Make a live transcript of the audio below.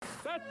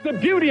That's the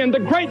beauty and the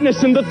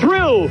greatness and the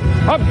thrill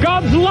of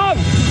God's love.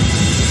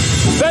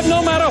 That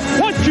no matter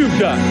what you've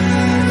done,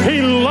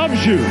 He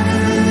loves you.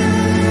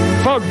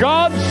 For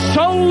God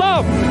so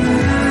loved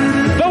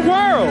the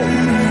world,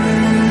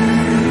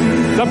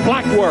 the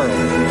black world,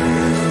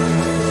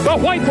 the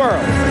white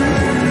world,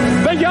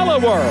 the yellow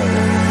world,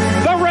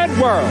 the red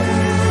world,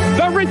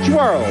 the rich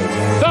world,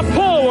 the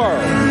poor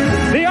world,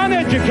 the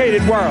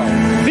uneducated world,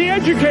 the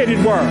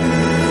educated world,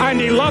 and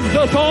He loves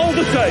us all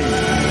the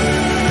same.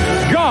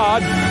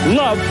 God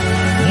loves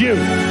you.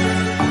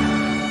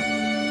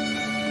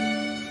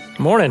 Good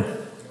morning.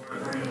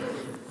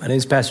 My name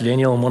is Pastor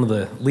Daniel. I'm one of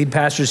the lead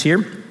pastors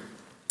here.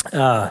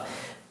 How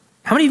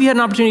many of you had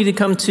an opportunity to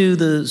come to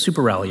the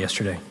Super Rally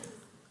yesterday?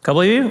 A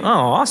couple of you? Oh,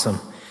 awesome.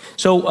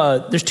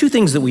 So there's two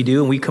things that we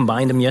do, and we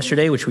combined them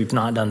yesterday, which we've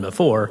not done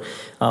before.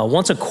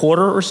 Once a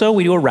quarter or so,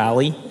 we do a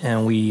rally,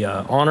 and we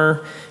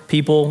honor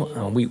people.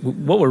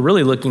 What we're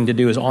really looking to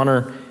do is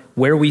honor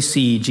where we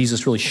see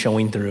Jesus really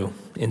showing through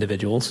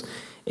individuals.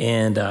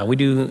 And we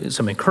do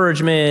some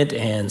encouragement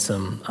and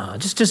some,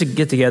 just a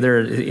get together.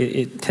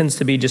 It tends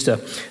to be just a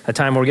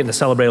time where we're getting to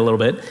celebrate a little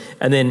bit.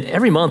 And then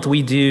every month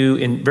we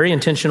do very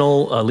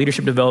intentional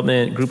leadership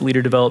development, group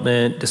leader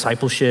development,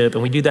 discipleship.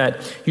 And we do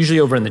that usually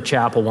over in the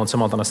chapel once a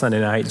month on a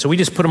Sunday night. So we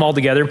just put them all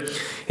together.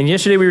 And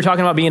yesterday we were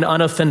talking about being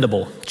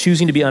unoffendable,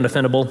 choosing to be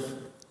unoffendable.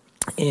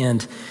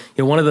 And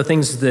one of the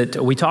things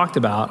that we talked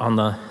about on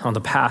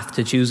the path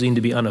to choosing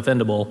to be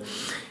unoffendable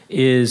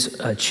is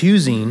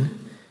choosing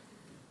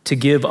to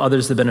give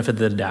others the benefit of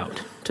the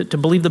doubt, to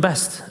believe the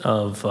best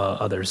of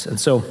others. And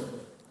so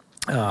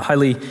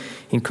highly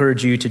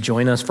encourage you to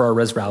join us for our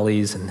Res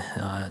Rallies and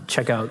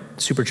check out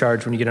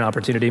Supercharge when you get an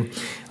opportunity.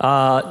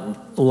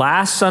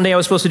 Last Sunday, I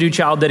was supposed to do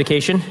child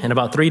dedication, and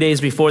about 3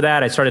 days before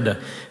that, I started to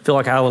feel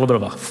like I had a little bit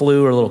of a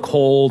flu or a little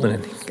cold,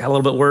 and it got a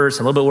little bit worse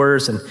and a little bit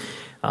worse, and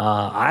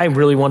I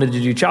really wanted to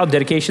do child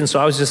dedication, so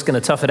I was just going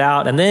to tough it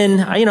out. And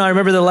then, I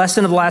remember the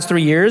lesson of the last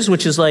 3 years,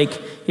 which is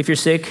like, if you're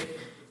sick,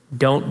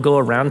 don't go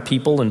around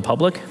people in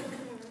public.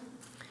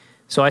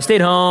 So I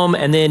stayed home,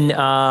 and then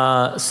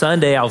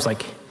Sunday I was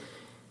like,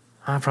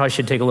 I probably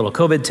should take a little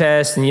COVID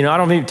test. And I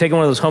don't even take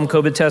one of those home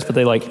COVID tests, but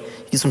they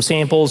get some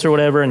samples or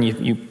whatever, and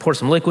you pour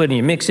some liquid and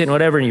you mix it and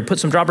whatever, and you put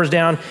some droppers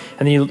down,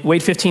 and then you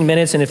wait 15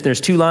 minutes, and if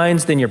there's 2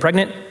 lines, then you're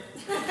pregnant.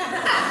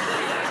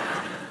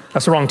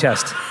 That's the wrong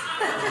test.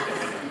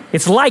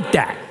 It's like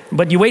that,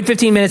 but you wait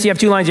 15 minutes, you have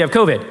 2 lines, you have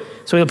COVID.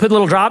 So we put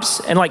little drops,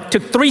 and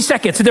took 3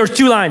 seconds, and there was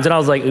 2 lines, and I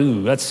was like,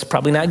 ooh, that's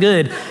probably not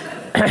good.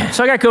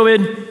 So I got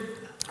COVID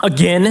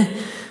again.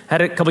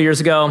 Had it a couple years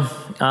ago.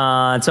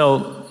 And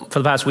so for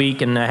the past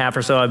week and a half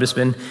or so, I've just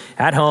been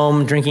at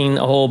home drinking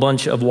a whole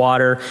bunch of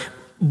water.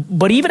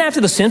 But even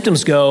after the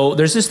symptoms go,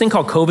 there's this thing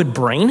called COVID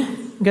brain.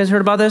 You guys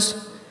heard about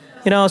this?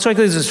 It's like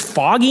there's this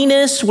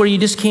fogginess where you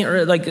just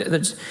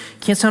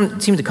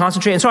can't seem to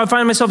concentrate. And so I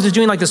find myself just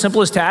doing the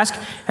simplest task,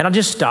 and I'll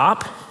just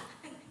stop.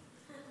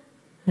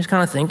 Just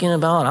kind of thinking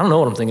about, I don't know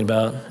what I'm thinking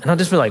about. And I'll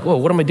just be like, whoa,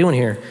 what am I doing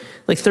here?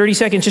 30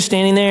 seconds just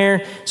standing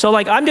there. So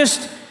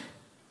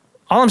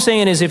all I'm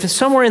saying is if it's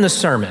somewhere in the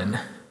sermon,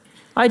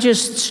 I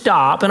just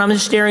stop and I'm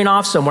just staring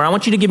off somewhere. I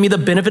want you to give me the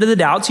benefit of the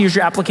doubt. So here's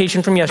your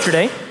application from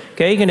yesterday.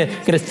 Okay, you're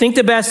gonna think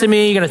the best of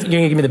me. You're gonna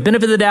give me the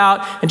benefit of the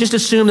doubt and just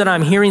assume that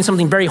I'm hearing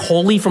something very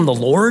holy from the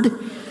Lord,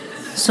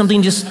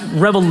 something just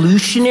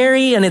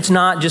revolutionary, and it's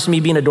not just me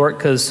being a dork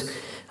because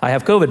I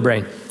have COVID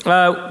brain.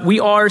 We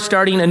are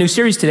starting a new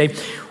series today.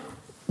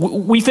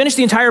 We finished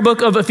the entire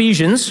book of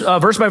Ephesians,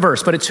 verse by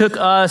verse, but it took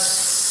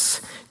us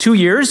 2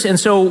 years, and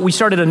so we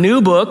started a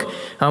new book.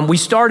 We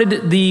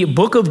started the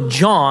book of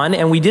John,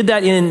 and we did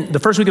that in the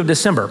first week of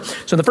December.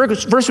 So in the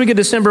first week of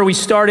December, we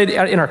started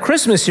in our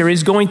Christmas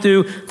series going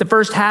through the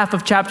first half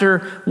of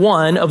chapter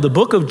 1 of the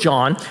book of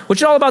John,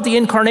 which is all about the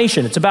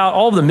incarnation. It's about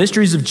all of the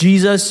mysteries of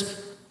Jesus,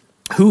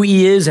 who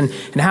He is, and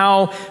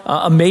how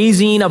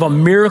amazing of a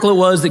miracle it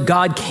was that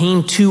God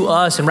came to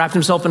us and wrapped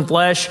Himself in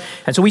flesh.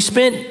 And so we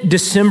spent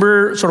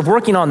December sort of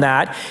working on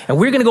that, and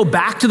we're going to go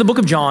back to the book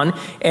of John,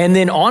 and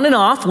then on and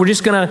off, we're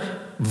just going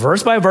to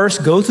verse by verse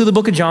go through the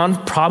book of John.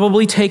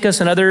 Probably take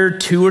us another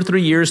 2 or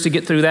 3 years to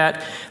get through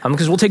that,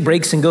 because we'll take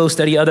breaks and go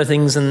study other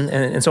things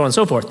and so on and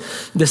so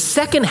forth. The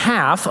second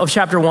half of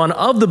chapter 1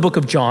 of the book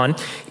of John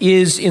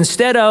is,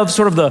 instead of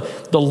sort of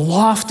the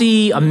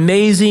lofty,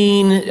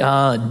 amazing,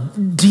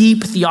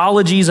 deep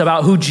theologies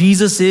about who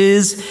Jesus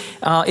is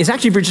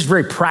actually just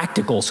very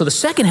practical. So the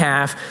second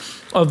half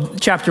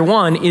of chapter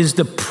 1 is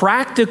the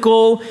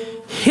practical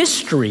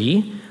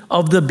history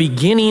of the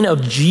beginning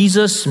of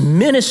Jesus'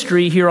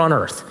 ministry here on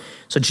earth.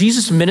 So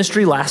Jesus'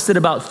 ministry lasted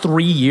about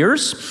 3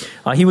 years.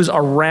 He was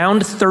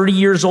around 30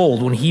 years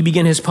old when he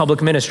began his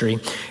public ministry.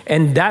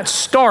 And that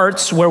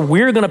starts where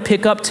we're going to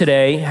pick up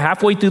today,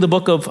 halfway through the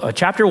book of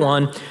chapter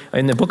 1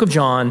 in the book of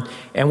John.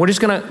 And we're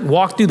just going to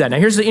walk through that. Now,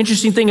 here's the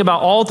interesting thing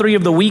about all 3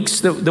 of the weeks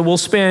that we'll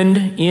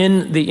spend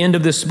in the end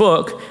of this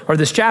book or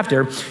this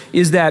chapter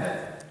is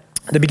that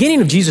the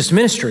beginning of Jesus'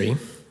 ministry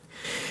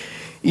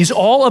is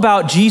all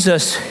about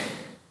Jesus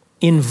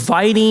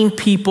inviting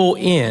people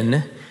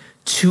in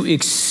to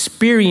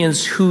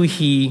experience who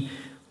he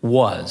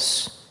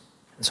was.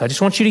 So I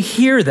just want you to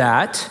hear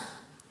that,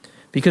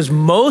 because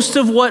most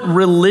of what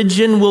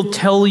religion will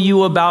tell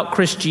you about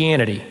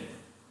Christianity, and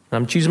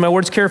I'm choosing my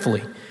words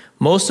carefully,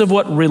 most of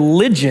what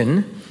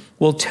religion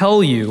will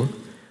tell you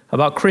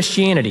about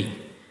Christianity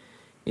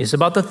is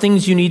about the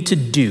things you need to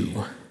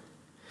do,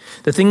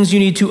 the things you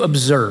need to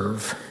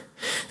observe,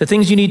 the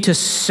things you need to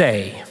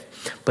say.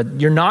 But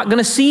you're not going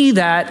to see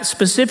that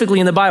specifically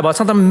in the Bible. It's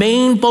not the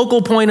main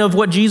focal point of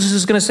what Jesus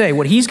is going to say.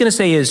 What he's going to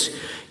say is,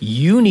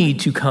 you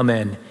need to come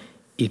and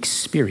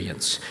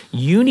experience.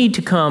 You need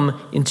to come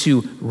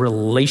into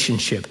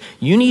relationship.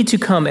 You need to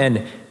come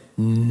and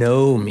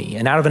know me.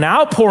 And out of an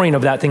outpouring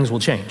of that, things will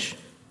change.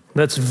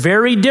 That's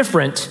very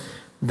different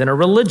than a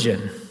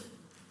religion.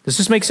 Does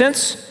this make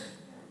sense?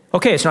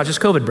 Okay, it's not just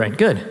COVID brain.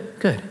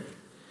 Good.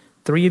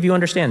 3 of you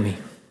understand me.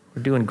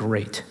 We're doing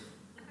great.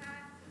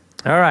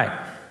 All right.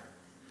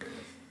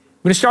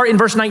 We're going to start in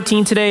verse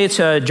 19 today. It's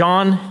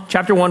John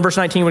chapter 1, verse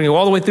 19. We're going to go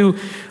all the way through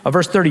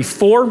verse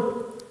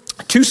 34.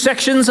 2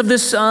 sections of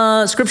this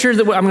scripture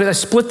that I'm going to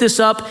split this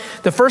up.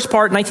 The first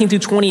part, 19 through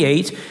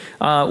 28,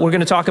 we're going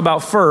to talk about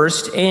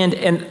first, and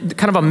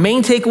kind of a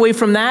main takeaway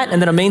from that,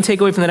 and then a main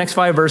takeaway from the next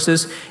 5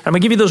 verses. And I'm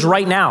going to give you those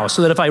right now,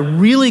 so that if I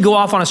really go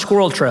off on a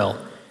squirrel trail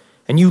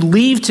and you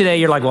leave today,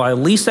 you're like, well, at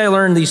least I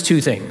learned these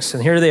 2 things.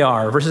 And here they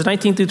are, verses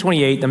 19 through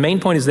 28. The main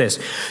point is this: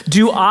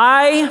 do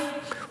I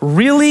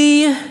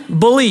really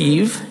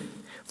believe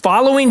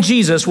following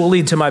Jesus will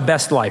lead to my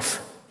best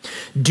life?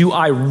 Do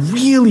I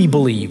really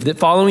believe that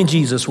following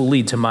Jesus will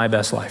lead to my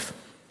best life?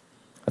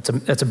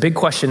 That's a big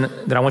question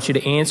that I want you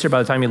to answer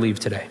by the time you leave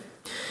today.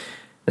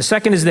 The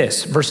second is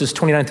this, verses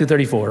 29 through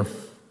 34.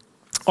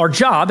 Our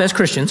job as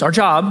Christians, our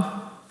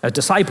job as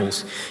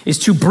disciples, is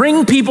to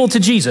bring people to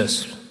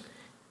Jesus.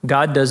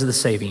 God does the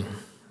saving.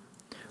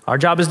 Our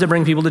job is to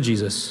bring people to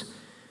Jesus.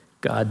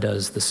 God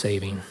does the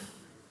saving.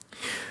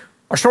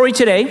 Our story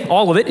today,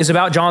 all of it, is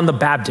about John the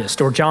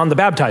Baptist, or John the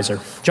Baptizer.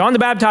 John the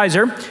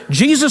Baptizer,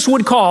 Jesus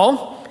would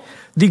call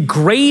the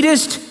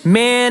greatest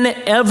man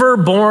ever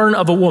born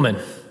of a woman.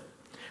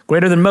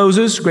 Greater than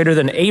Moses, greater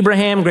than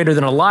Abraham, greater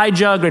than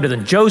Elijah, greater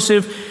than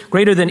Joseph,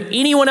 greater than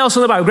anyone else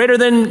in the Bible, greater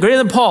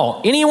than Paul,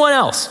 anyone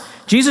else.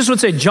 Jesus would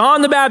say,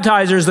 John the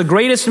Baptizer is the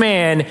greatest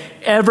man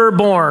ever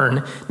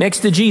born, next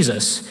to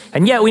Jesus.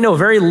 And yet we know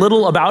very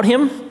little about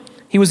him.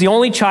 He was the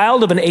only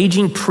child of an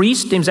aging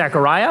priest named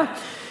Zechariah,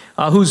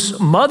 whose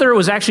mother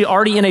was actually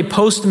already in a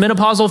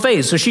post-menopausal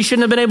phase, so she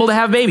shouldn't have been able to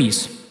have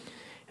babies.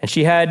 And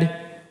she had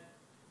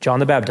John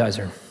the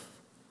Baptizer.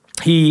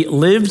 He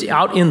lived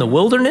out in the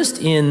wilderness,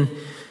 in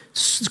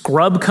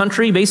scrub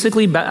country,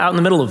 basically out in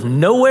the middle of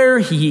nowhere.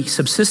 He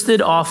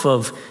subsisted off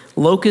of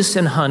locusts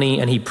and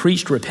honey, and he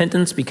preached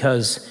repentance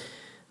because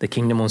the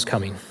kingdom was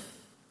coming.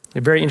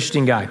 A very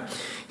interesting guy.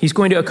 He's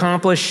going to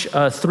accomplish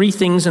 3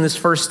 things in this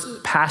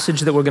first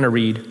passage that we're going to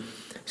read.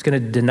 He's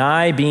going to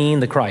deny being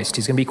the Christ.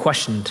 He's going to be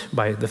questioned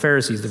by the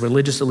Pharisees, the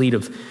religious elite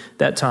of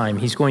that time.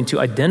 He's going to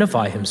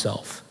identify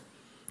himself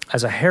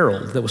as a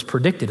herald that was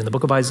predicted in the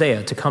book of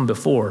Isaiah to come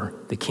before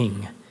the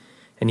king.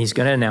 And he's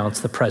going to announce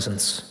the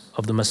presence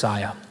of the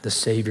Messiah, the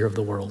Savior of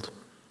the world.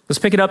 Let's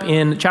pick it up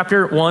in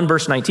chapter 1,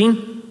 verse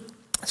 19.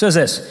 It says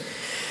this: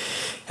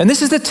 and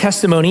this is the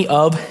testimony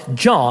of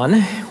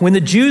John when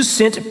the Jews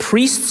sent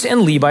priests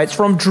and Levites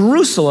from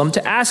Jerusalem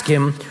to ask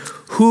him,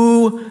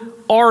 who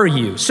are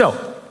you?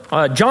 So,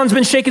 John's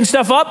been shaking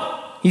stuff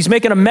up. He's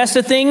making a mess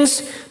of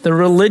things. The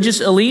religious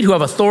elite who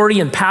have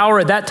authority and power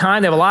at that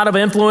time, they have a lot of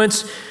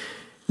influence.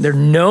 They're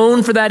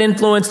known for that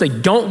influence. They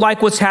don't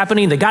like what's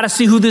happening. They got to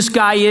see who this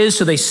guy is.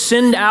 So they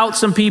send out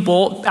some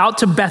people out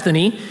to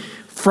Bethany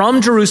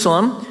from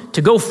Jerusalem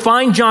to go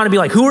find John and be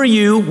like, who are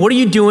you? What are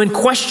you doing?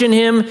 Question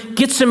him.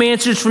 Get some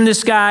answers from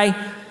this guy.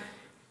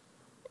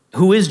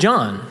 Who is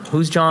John?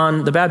 Who's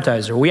John the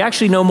Baptizer? We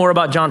actually know more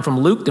about John from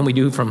Luke than we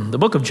do from the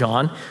book of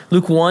John.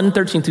 Luke 1,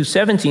 13 through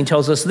 17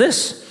 tells us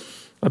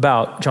this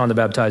about John the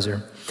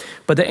Baptizer.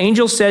 But the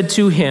angel said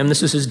to him,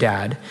 this is his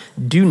dad,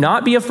 do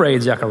not be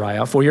afraid,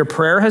 Zechariah, for your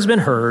prayer has been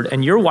heard,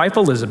 and your wife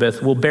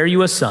Elizabeth will bear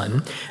you a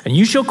son, and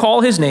you shall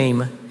call his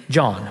name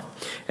John.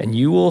 And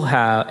you will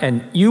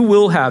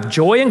have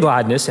joy and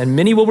gladness, and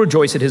many will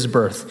rejoice at his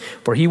birth,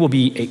 for he will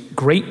be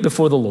great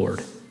before the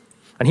Lord.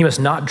 And he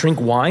must not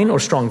drink wine or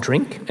strong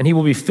drink, and he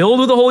will be filled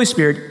with the Holy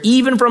Spirit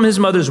even from his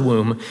mother's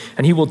womb,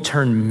 and he will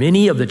turn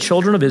many of the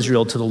children of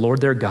Israel to the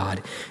Lord their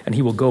God, and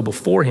he will go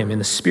before him in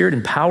the spirit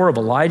and power of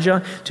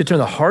Elijah to turn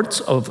the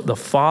hearts of the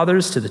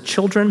fathers to the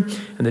children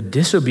and the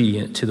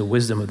disobedient to the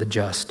wisdom of the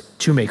just,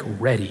 to make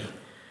ready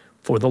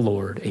for the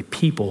Lord a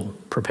people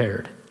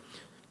prepared.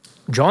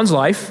 John's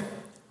life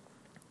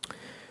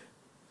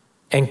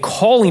and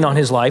calling on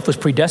his life was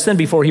predestined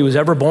before he was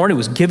ever born. It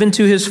was given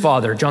to his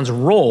father. John's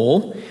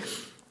role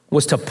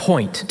was to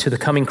point to the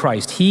coming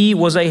Christ. He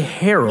was a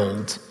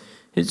herald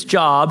his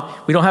job.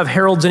 We don't have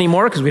heralds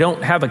anymore because we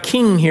don't have a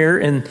king here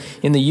in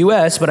the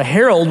U.S., but a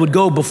herald would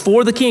go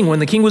before the king when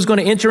the king was going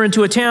to enter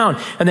into a town,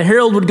 and the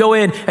herald would go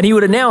in and he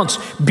would announce,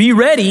 be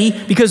ready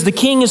because the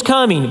king is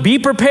coming. Be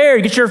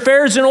prepared. Get your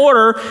affairs in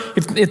order.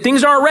 If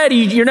things aren't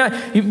ready,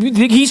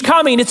 he's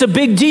coming. It's a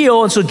big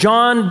deal. And so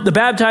John the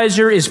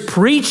Baptizer is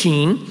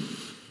preaching,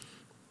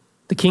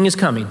 the king is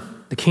coming.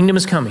 The kingdom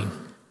is coming.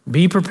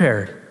 Be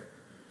prepared.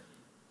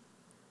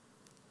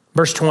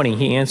 Verse 20,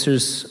 he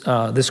answers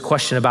this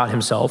question about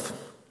himself.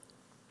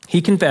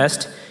 He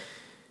confessed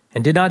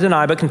and did not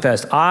deny, but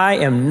confessed, I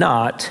am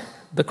not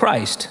the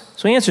Christ.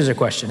 So he answers their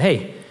question.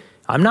 Hey,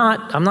 I'm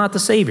not the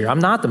Savior. I'm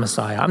not the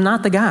Messiah. I'm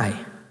not the guy.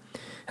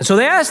 And so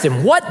they asked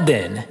him, what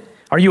then?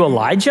 Are you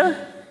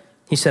Elijah?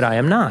 He said, I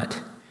am not.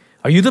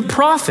 Are you the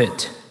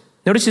prophet?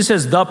 Notice it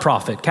says the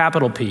prophet,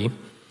 capital P.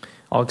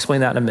 I'll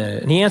explain that in a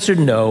minute. And he answered,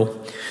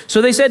 no.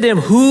 So they said to him,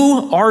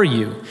 who are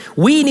you?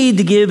 We need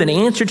to give an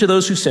answer to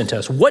those who sent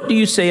us. What do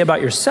you say about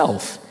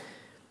yourself?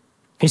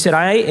 He said,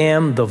 I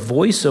am the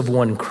voice of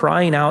one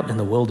crying out in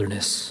the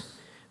wilderness.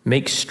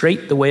 Make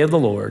straight the way of the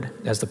Lord,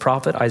 as the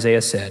prophet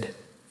Isaiah said.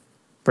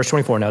 Verse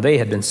 24, now they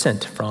had been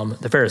sent from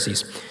the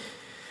Pharisees.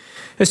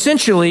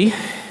 Essentially,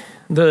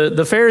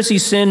 the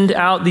Pharisees send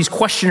out these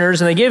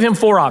questioners and they give him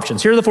 4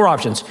 options. Here are the 4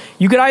 options.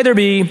 You could either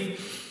be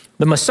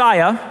the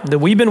Messiah that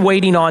we've been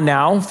waiting on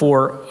now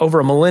for over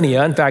a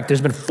millennia. In fact,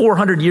 there's been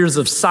 400 years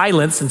of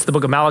silence since the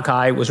book of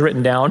Malachi was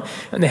written down,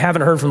 and they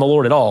haven't heard from the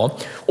Lord at all.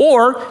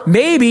 Or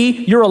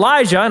maybe you're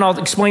Elijah, and I'll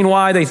explain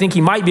why they think he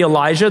might be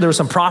Elijah. There were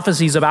some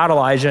prophecies about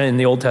Elijah in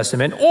the Old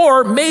Testament.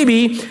 Or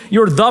maybe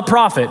you're the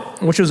prophet,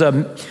 which was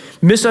a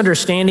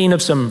misunderstanding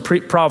of some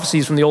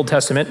prophecies from the Old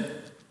Testament.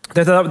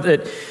 They thought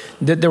that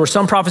there were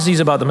some prophecies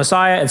about the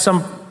Messiah and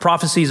some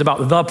prophecies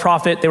about the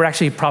prophet. They were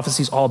actually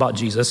prophecies all about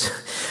Jesus.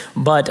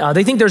 But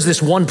they think there's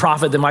this one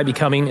prophet that might be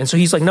coming. And so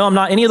he's like, no, I'm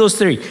not any of those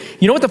 3.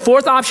 You know what the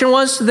 4th option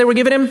was that they were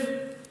giving him?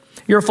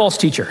 You're a false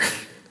teacher.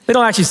 They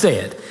don't actually say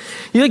it.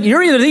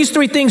 You're either these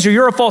 3 things or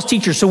you're a false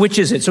teacher, so which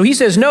is it? So he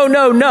says, no,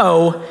 no,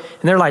 no.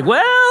 And they're like,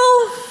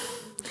 well,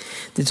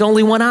 there's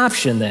only one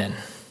option then.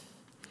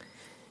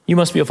 You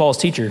must be a false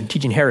teacher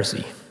teaching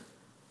heresy,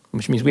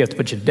 which means we have to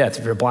put you to death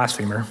if you're a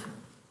blasphemer.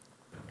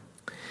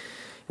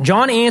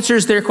 John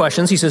answers their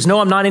questions. He says, no,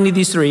 I'm not any of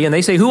these 3. And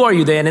they say, who are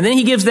you then? And then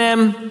he gives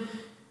them,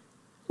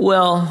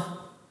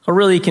 well, a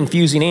really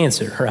confusing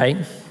answer, right?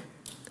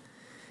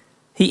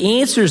 He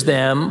answers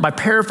them by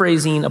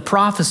paraphrasing a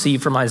prophecy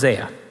from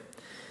Isaiah.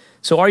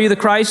 So are you the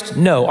Christ?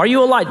 No. Are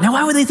you Elijah? Now,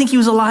 why would they think he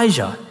was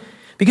Elijah?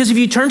 Because if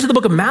you turn to the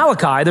book of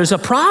Malachi, there's a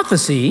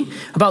prophecy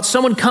about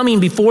someone coming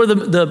before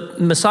the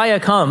Messiah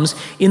comes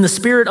in the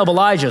spirit of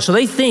Elijah. So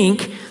they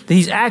think that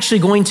he's actually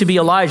going to be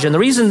Elijah. And the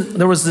reason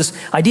there was this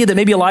idea that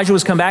maybe Elijah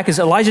was come back is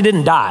Elijah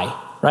didn't die,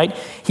 right?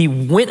 He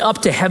went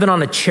up to heaven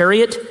on a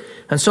chariot.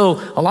 And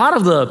so a lot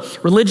of the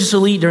religious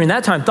elite during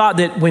that time thought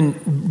that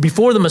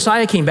before the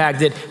Messiah came back,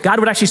 that God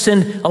would actually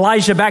send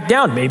Elijah back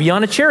down, maybe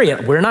on a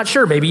chariot. We're not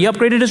sure. Maybe he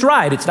upgraded his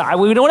ride.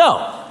 We don't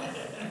know.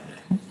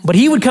 But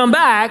he would come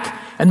back,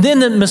 and then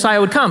the Messiah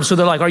would come. So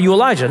they're like, are you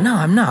Elijah? No,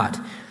 I'm not.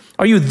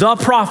 Are you the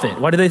prophet?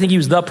 Why do they think he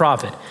was the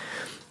prophet?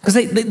 Because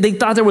they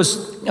thought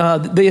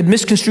they had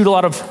misconstrued a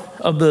lot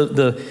of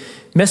the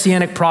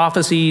messianic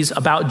prophecies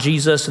about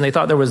Jesus, and they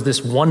thought there was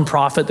this one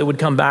prophet that would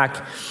come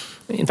back.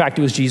 In fact,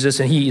 it was Jesus,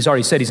 and he's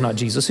already said he's not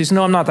Jesus. He said,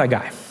 no, I'm not that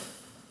guy.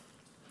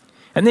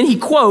 And then he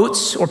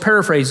quotes or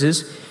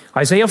paraphrases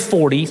Isaiah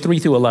 40, 3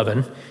 through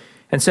 11,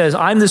 and says,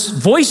 I'm this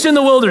voice in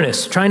the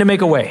wilderness trying to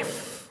make a way.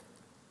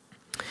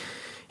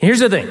 Here's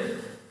the thing.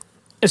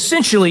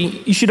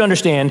 Essentially, you should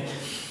understand,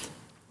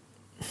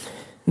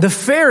 the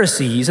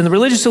Pharisees and the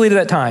religious elite at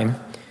that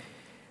time,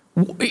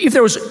 if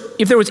there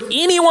was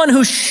anyone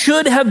who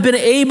should have been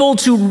able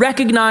to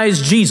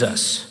recognize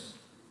Jesus,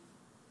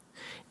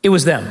 it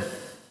was them.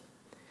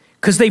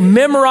 Because they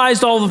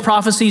memorized all the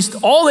prophecies.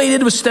 All they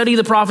did was study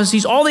the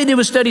prophecies. All they did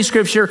was study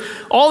scripture.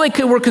 All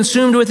they were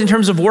consumed with in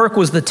terms of work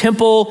was the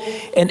temple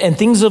and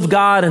things of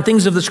God and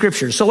things of the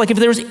scriptures. So like if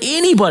there was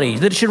anybody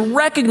that should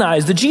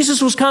recognize that Jesus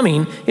was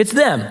coming, it's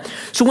them.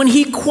 So when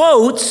he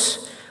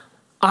quotes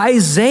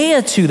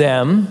Isaiah to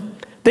them,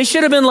 they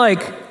should have been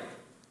like,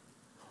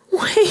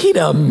 wait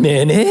a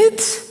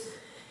minute.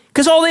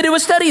 Because all they did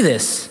was study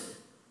this.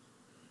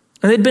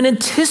 And they'd been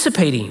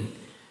anticipating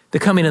the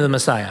coming of the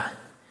Messiah.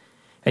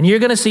 And you're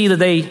going to see that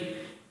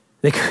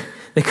they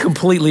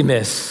completely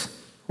miss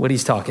what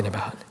he's talking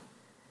about.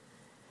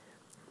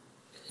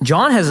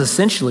 John has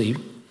essentially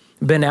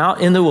been out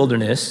in the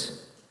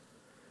wilderness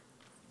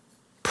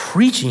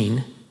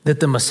preaching that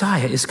the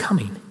Messiah is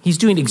coming. He's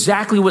doing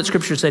exactly what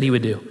Scripture said he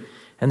would do,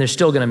 and they're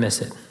still going to miss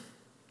it.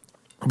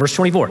 Verse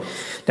 24,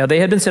 now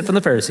they had been sent from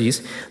the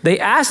Pharisees. They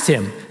asked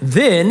him,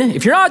 then,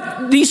 if you're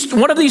not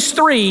one of these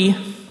 3,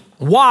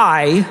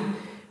 why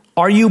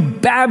are you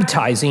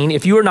baptizing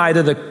if you are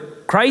neither the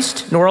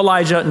Christ, nor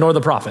Elijah, nor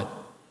the prophet?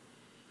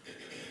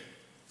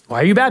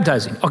 Why are you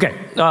baptizing? Okay,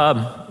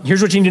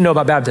 here's what you need to know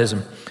about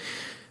baptism.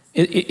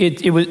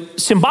 It was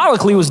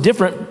symbolically was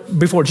different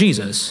before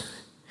Jesus.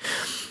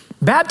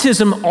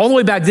 Baptism, all the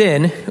way back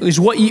then, is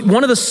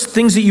one of the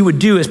things that you would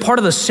do as part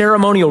of the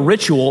ceremonial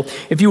ritual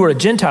if you were a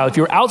Gentile, if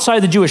you were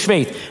outside the Jewish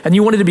faith and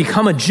you wanted to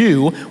become a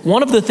Jew.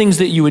 One of the things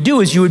that you would do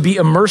is you would be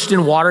immersed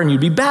in water and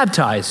you'd be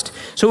baptized.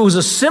 So it was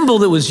a symbol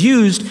that was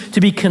used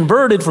to be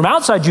converted from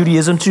outside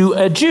Judaism to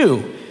a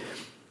Jew.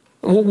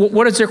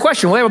 What is their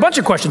question? Well, they have a bunch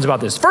of questions about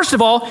this. First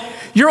of all,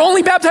 you're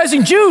only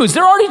baptizing Jews.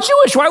 They're already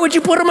Jewish. Why would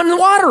you put them in the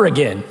water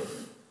again?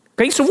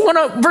 Okay, so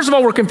first of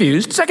all, we're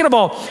confused. Second of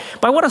all,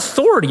 by what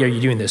authority are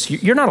you doing this?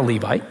 You're not a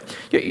Levite.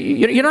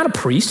 You're not a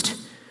priest.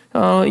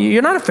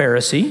 You're not a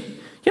Pharisee.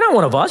 You're not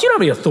one of us. You don't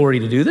have any authority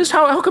to do this.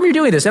 How come you're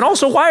doing this? And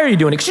also, why are you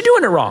doing it? Because you're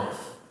doing it wrong.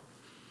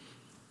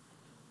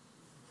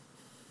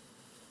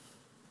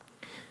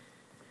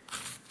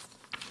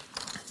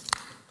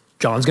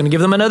 John's going to give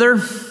them another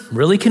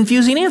really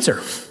confusing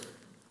answer.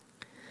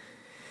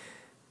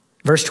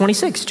 Verse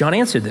 26, John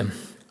answered them,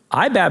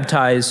 I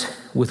baptize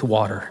with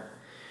water,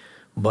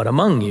 but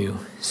among you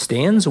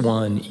stands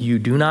one you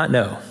do not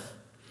know,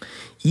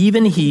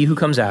 even he who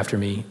comes after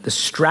me, the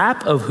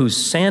strap of whose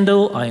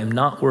sandal I am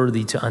not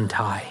worthy to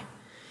untie.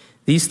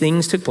 These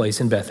things took place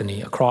in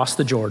Bethany, across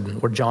the Jordan,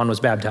 where John was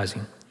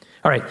baptizing.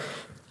 All right,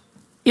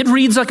 it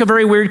reads like a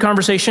very weird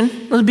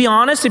conversation. Let's be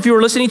honest, if you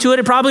were listening to it,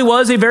 it probably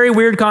was a very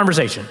weird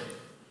conversation.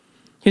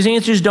 His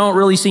answers don't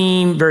really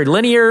seem very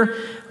linear.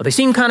 They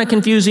seem kind of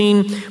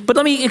confusing, but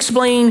let me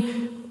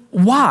explain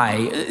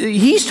why.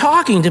 He's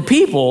talking to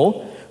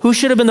people who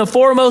should have been the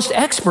foremost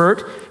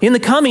expert in the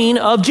coming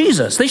of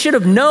Jesus. They should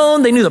have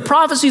known, they knew the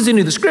prophecies, they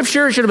knew the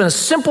scripture, it should have been a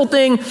simple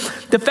thing.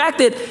 The fact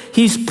that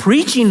he's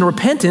preaching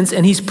repentance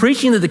and he's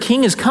preaching that the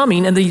king is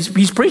coming and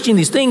he's preaching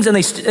these things and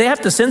they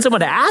have to send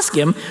someone to ask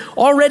him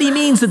already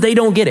means that they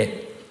don't get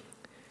it.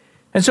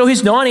 And so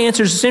his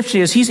non-answer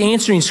essentially is he's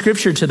answering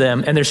scripture to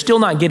them and they're still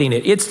not getting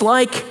it. It's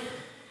like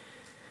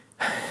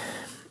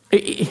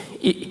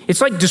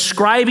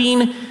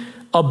describing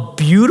a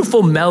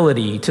beautiful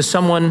melody to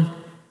someone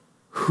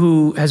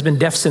who has been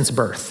deaf since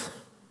birth.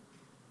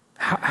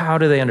 How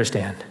do they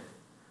understand?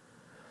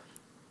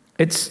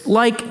 It's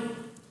like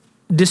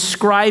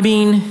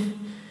describing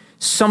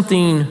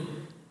something,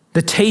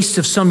 the taste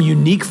of some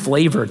unique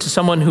flavor to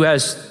someone who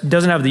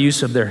doesn't have the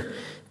use of their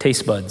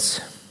taste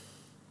buds.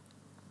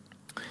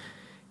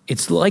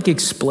 It's like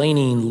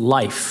explaining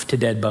life to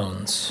dead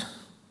bones.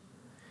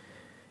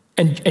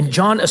 And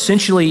John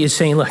essentially is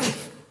saying, look,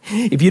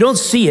 if you don't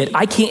see it,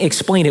 I can't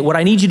explain it. What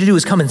I need you to do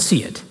is come and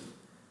see it.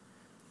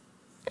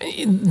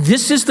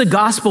 This is the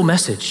gospel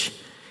message.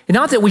 And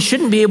not that we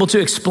shouldn't be able to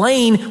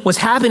explain what's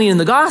happening in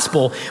the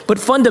gospel, but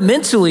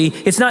fundamentally,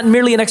 it's not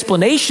merely an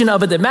explanation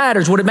of it that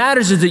matters. What it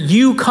matters is that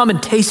you come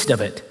and taste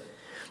of it.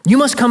 You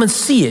must come and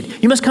see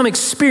it. You must come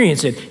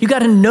experience it. You got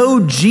to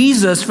know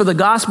Jesus for the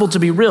gospel to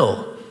be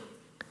real.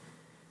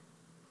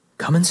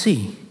 Come and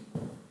see.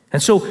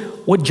 And so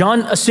what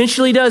John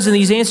essentially does in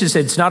these answers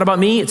is, it's not about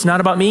me, it's not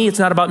about me, it's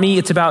not about me,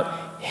 it's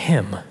about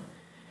him.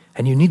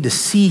 And you need to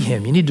see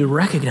him, you need to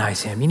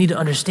recognize him, you need to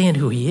understand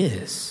who he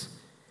is.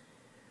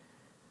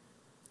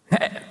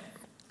 Have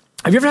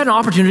you ever had an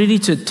opportunity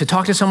to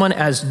talk to someone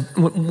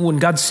when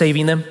God's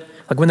saving them,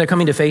 like when they're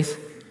coming to faith?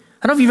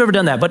 I don't know if you've ever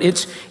done that, but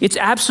it's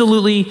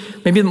absolutely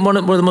maybe one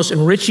of the most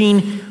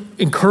enriching,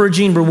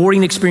 encouraging,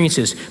 rewarding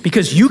experiences,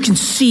 because you can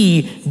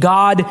see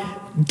God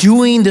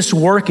doing this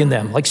work in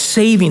them, like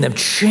saving them,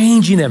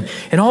 changing them.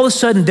 And all of a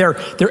sudden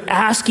they're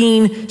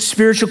asking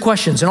spiritual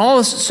questions. And all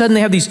of a sudden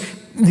they have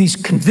these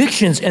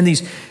convictions and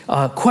these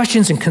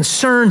questions and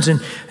concerns and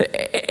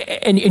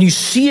you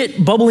see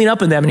it bubbling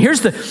up in them. And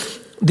here's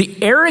the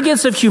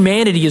arrogance of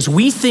humanity is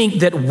we think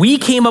that we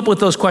came up with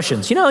those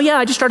questions.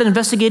 I just started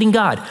investigating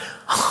God.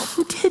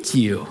 Oh, did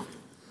you?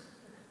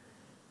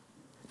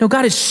 No,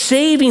 God is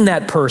saving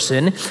that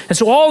person. And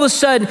so all of a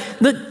sudden,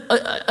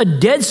 a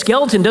dead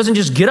skeleton doesn't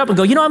just get up and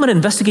go, I'm going to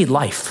investigate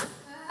life.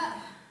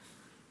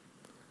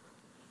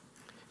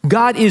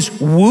 God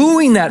is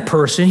wooing that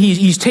person.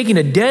 He's taking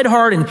a dead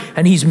heart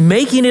and he's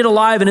making it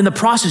alive. And in the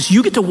process,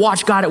 you get to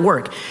watch God at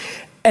work.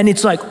 And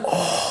it's like,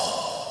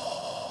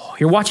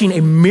 you're watching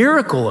a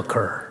miracle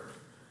occur.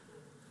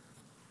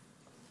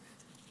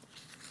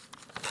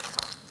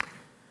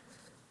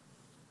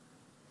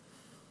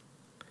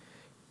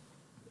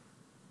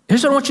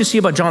 Here's what I want you to see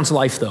about John's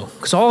life, though,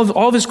 because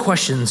all of his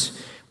questions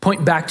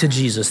point back to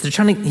Jesus. They're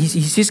trying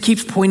he just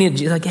keeps pointing at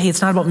Jesus, like, hey, it's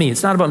not about me.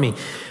 It's not about me.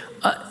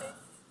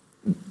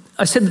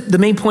 I said the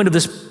main point of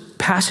this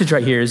passage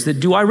right here is that,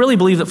 do I really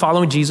believe that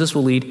following Jesus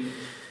will lead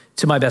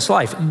to my best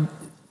life?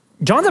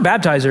 John the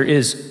Baptizer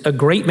is a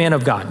great man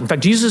of God. In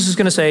fact, Jesus is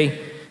going to say,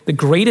 the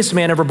greatest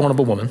man ever born of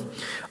a woman.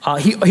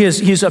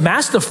 He's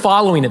amassed a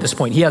following at this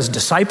point. He has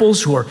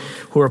disciples who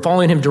are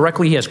following him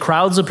directly. He has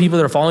crowds of people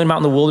that are following him out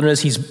in the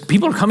wilderness.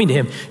 People are coming to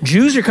him.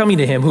 Jews are coming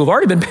to him who have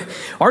already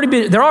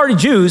been, they're already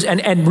Jews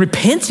and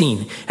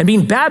repenting and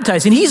being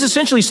baptized. And he's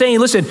essentially saying,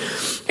 listen,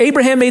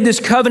 Abraham made this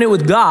covenant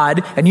with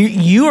God and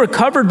you are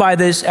covered by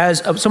this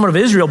as someone of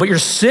Israel, but your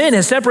sin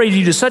has separated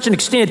you to such an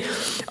extent,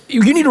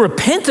 you need to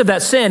repent of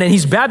that sin. And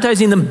he's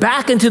baptizing them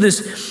back into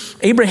this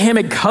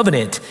Abrahamic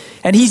covenant.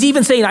 And he's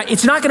even saying,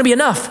 it's not going to be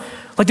enough.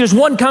 Like there's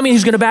one coming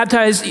who's going to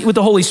baptize with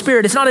the Holy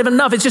Spirit. It's not even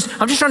enough. I'm just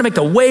trying to make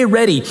the way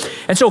ready.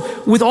 And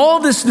so with all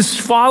this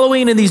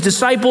following and these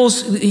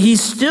disciples, he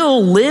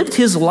still lived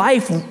his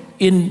life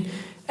in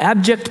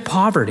abject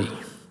poverty.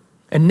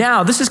 And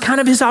now this is kind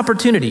of his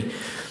opportunity.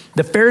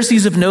 The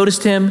Pharisees have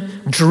noticed him.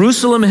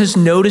 Jerusalem has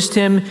noticed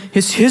him.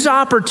 His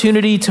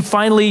opportunity to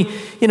finally,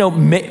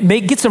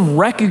 get some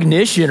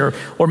recognition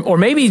or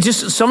maybe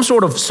just some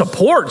sort of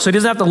support so he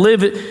doesn't have to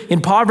live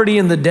in poverty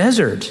in the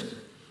desert.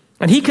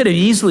 And he could have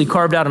easily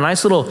carved out a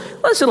nice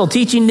little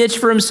teaching niche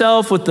for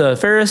himself with the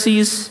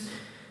Pharisees.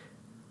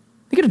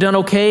 He could have done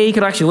okay. He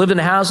could have actually lived in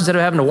a house instead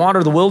of having to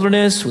wander the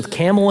wilderness with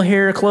camel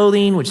hair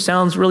clothing, which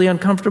sounds really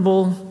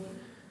uncomfortable.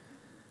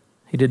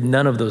 He did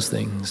none of those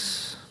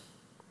things.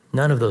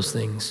 None of those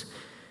things.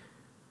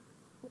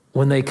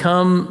 When they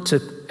come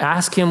to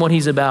ask him what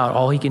he's about,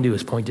 all he can do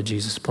is point to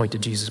Jesus, point to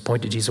Jesus,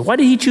 point to Jesus. Why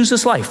did he choose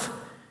this life?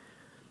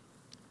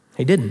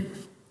 He didn't.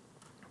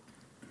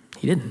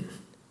 He's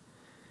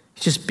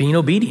just being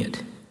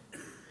obedient.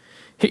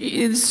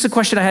 This is a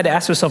question I had to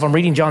ask myself. I'm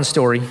reading John's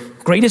story.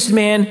 Greatest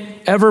man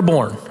ever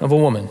born of a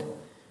woman.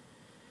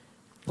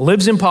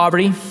 Lives in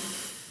poverty.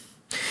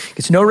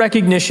 Gets no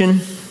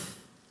recognition.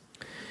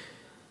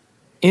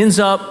 Ends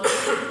up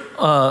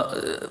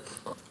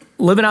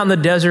living out in the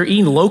desert,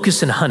 eating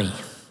locusts and honey.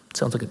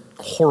 Sounds like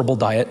a horrible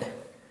diet.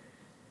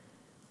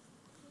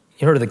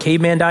 You heard of the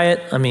caveman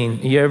diet?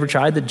 You ever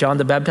tried the John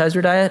the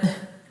Baptizer diet?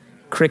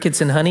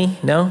 Crickets and honey?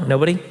 No?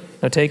 Nobody?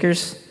 No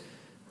takers?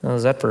 Oh,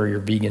 is that for your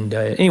vegan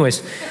diet?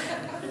 Anyways.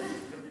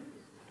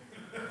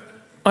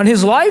 And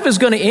his life is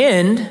going to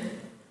end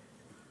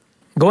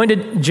going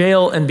to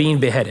jail and being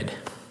beheaded.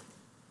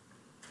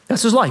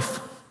 That's his life.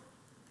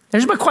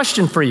 Here's my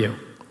question for you.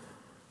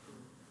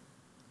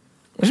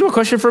 Here's my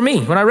question for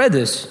me when I read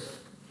this.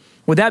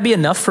 Would that be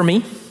enough for me?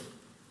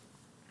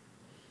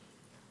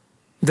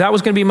 If that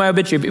was going to be my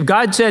obituary. If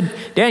God said,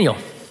 Daniel,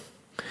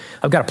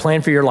 I've got a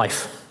plan for your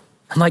life.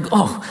 I'm like,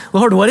 oh,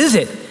 Lord, what is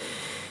it?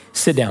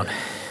 Sit down. You're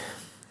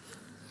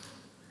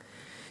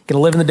going to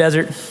live in the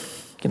desert.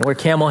 You're going to wear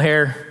camel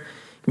hair. You're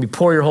going to be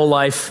poor your whole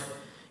life.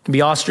 You can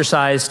be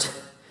ostracized.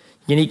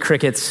 You're going to eat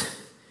crickets.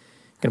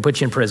 You're going to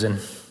put you in prison.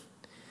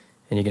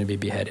 And you're going to be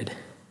beheaded.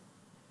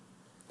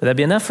 Would that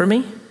be enough for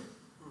me?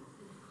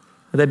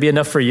 Would that be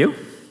enough for you?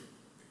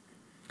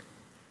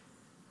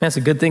 That's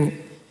a good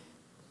thing.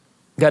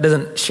 God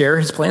doesn't share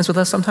his plans with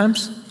us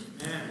sometimes.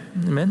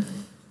 Amen.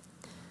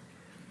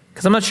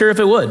 Because I'm not sure if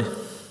it would.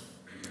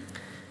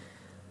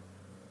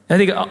 I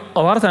think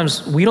a lot of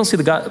times we don't see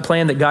the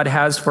plan that God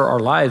has for our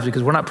lives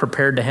because we're not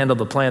prepared to handle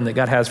the plan that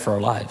God has for our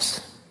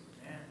lives.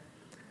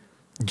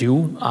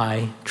 Do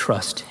I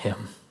trust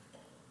him?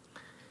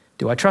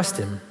 Do I trust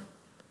him?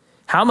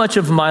 How much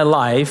of my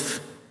life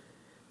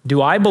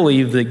do I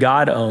believe that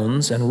God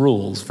owns and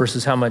rules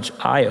versus how much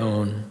I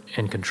own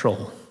and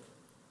control?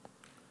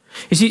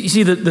 You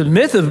see the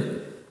myth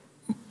of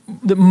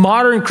that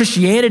modern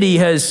Christianity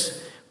has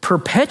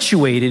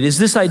perpetuated is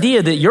this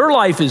idea that your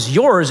life is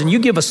yours and you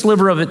give a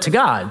sliver of it to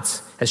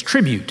God's as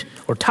tribute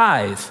or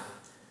tithe.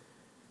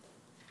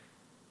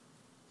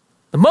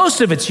 The most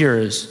of it's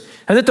yours.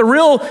 And that the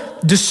real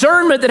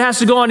discernment that has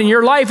to go on in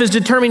your life is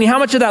determining how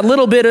much of that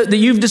little bit that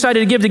you've decided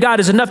to give to God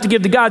is enough to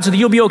give to God so that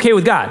you'll be okay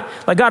with God.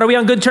 Like, God, are we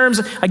on good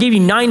terms? I gave you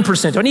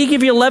 9%. Do I need to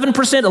give you 11%?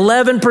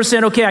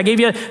 11%. Okay, I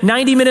gave you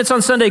 90 minutes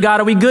on Sunday.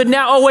 God, are we good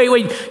now? Oh,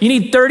 wait. You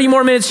need 30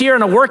 more minutes here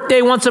on a work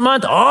day once a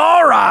month?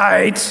 All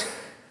right.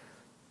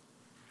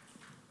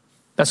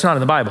 That's not in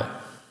the Bible.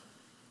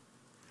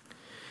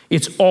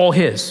 It's all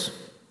his.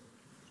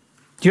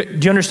 Do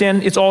you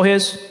understand? It's all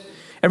his.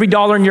 Every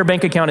dollar in your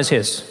bank account is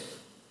his.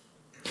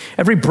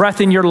 Every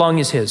breath in your lung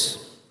is his.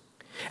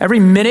 Every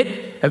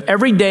minute of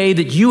every day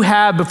that you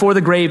have before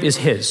the grave is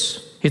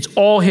his. It's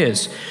all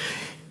his.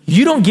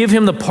 You don't give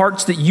him the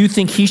parts that you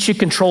think he should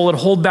control and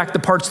hold back the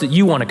parts that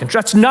you want to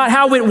control. That's not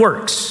how it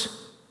works.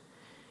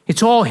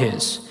 It's all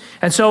his.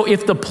 And so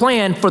if the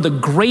plan for the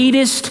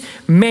greatest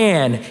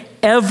man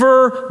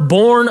ever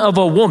born of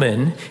a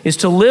woman is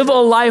to live a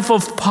life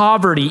of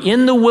poverty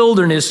in the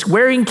wilderness,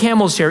 wearing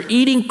camel's hair,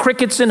 eating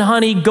crickets and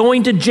honey,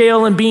 going to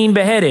jail and being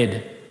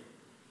beheaded,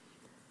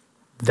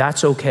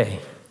 that's okay.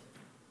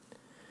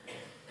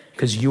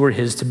 Because you were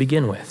his to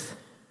begin with.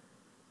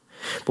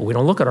 But we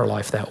don't look at our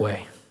life that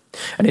way.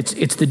 And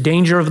it's the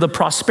danger of the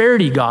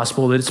prosperity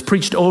gospel that it's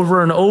preached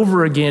over and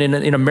over again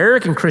in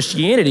American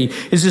Christianity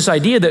is this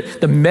idea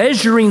that the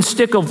measuring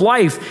stick of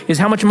life is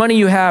how much money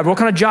you have, what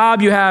kind of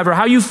job you have, or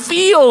how you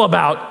feel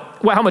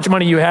about how much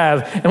money you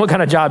have and what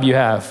kind of job you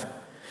have.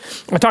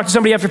 I talked to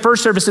somebody after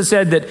first service that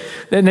said that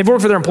and they've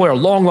worked for their employer a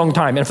long, long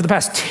time. And for the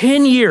past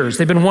 10 years,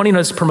 they've been wanting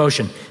this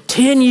promotion.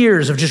 10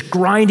 years of just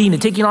grinding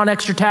and taking on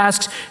extra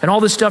tasks and all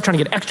this stuff, trying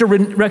to get extra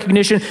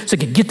recognition so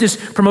they could get this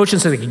promotion,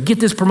 so they could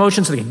get this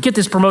promotion, so they could get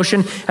this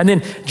promotion. And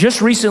then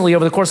just recently,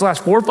 over the course of the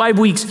last 4 or 5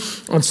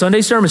 weeks on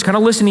Sunday sermons, kind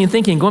of listening and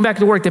thinking, going back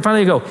to work, they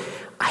finally go,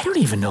 I don't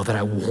even know that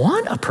I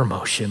want a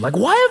promotion. Like,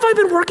 why have I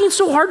been working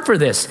so hard for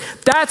this?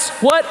 That's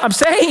what I'm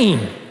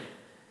saying.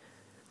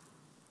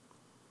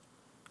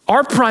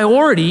 Our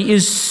priority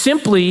is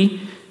simply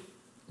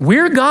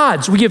We're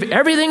God's. We give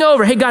everything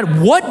over. Hey, God,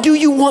 what do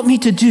you want me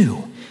to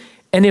do?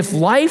 And if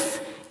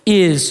life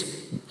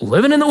is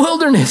living in the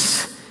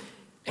wilderness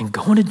and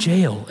going to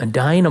jail and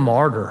dying a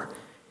martyr,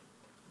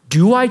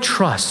 do I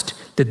trust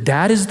that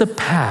that is the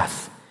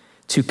path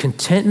to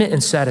contentment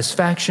and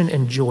satisfaction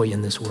and joy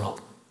in this world?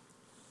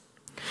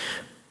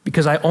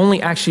 Because I only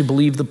actually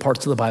believe the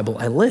parts of the Bible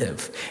I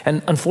live.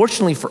 And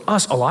unfortunately for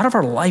us, a lot of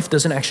our life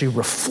doesn't actually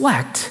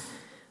reflect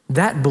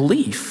that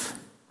belief.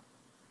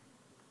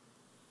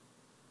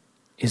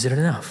 Is it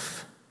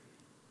enough?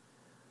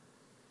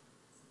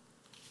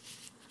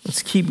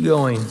 Let's keep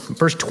going.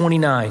 Verse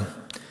 29.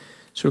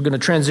 So we're going to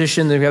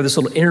transition. We have this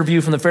little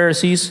interview from the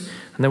Pharisees,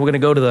 and then we're going to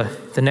go to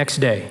the next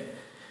day.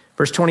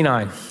 Verse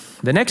 29.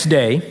 The next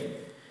day,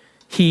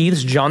 this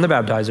is John the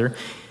Baptizer,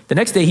 the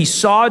next day he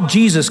saw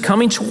Jesus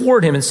coming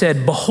toward him and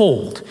said,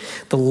 "Behold,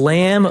 the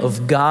Lamb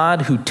of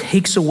God who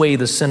takes away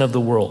the sin of the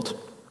world."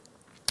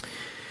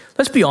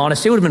 Let's be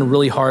honest, it would have been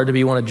really hard to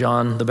be one of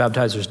John the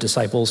Baptizer's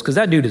disciples because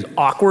that dude is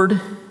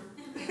awkward.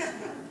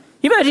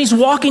 You imagine he's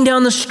walking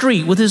down the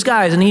street with his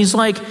guys and he's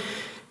like,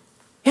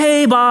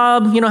 "Hey,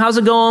 Bob, how's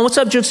it going? What's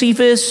up,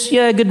 Josephus?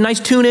 Yeah, good, nice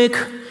tunic."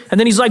 And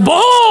then he's like,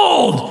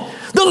 "Behold,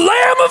 the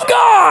Lamb of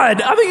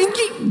God." I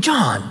mean,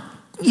 John,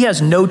 he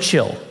has no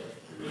chill.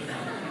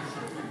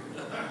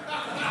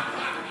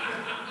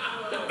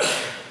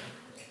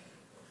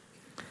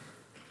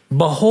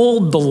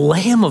 Behold the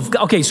Lamb of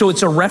God. Okay, so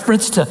it's a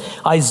reference to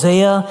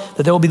Isaiah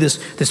that there will be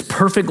this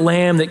perfect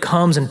lamb that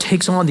comes and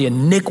takes on the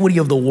iniquity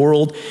of the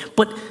world.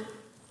 But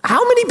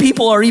how many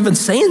people are even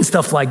saying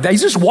stuff like that?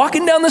 He's just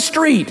walking down the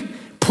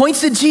street,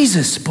 points at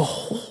Jesus.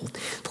 Behold,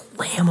 the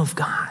Lamb of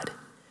God.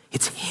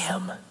 It's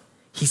him.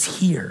 He's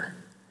here.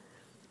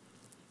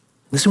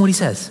 Listen to what he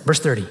says, verse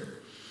 30.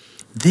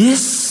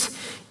 "This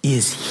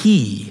is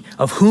he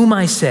of whom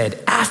I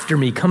said, after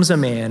me comes a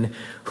man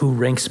who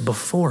ranks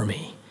before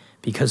me,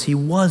 because he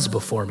was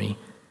before me."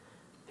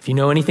 If you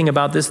know anything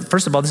about this,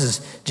 first of all, this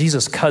is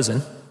Jesus'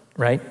 cousin,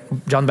 right?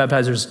 John the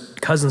Baptizer's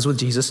cousins with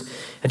Jesus.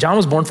 And John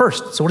was born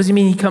first. So what does he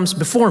mean he comes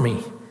before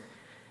me?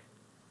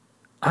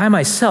 "I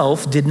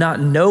myself did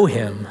not know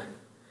him,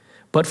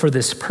 but for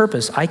this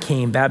purpose I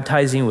came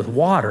baptizing with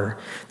water,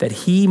 that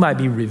he might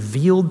be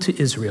revealed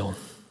to Israel.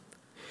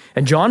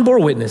 And John bore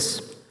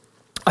witness.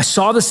 I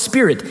saw the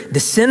Spirit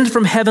descend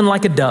from heaven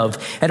like a dove,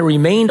 and it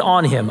remained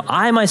on him.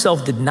 I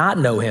myself did not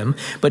know him,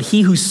 but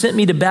he who sent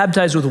me to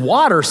baptize with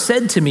water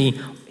said to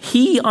me,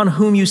 'He on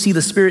whom you see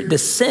the Spirit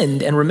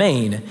descend and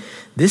remain,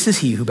 this is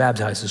he who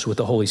baptizes with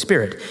the Holy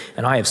Spirit.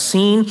 And I have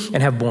seen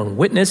and have borne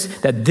witness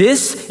that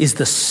this is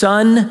the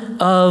Son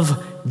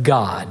of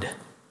God.'"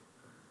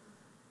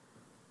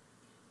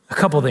 A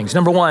couple of things.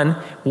 Number one,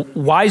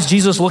 why is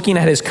Jesus looking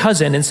at his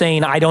cousin and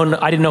saying, I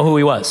didn't know who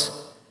he was?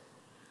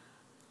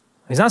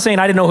 He's not saying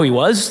I didn't know who he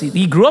was.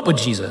 He grew up with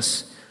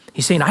Jesus.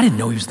 He's saying, I didn't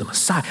know he was the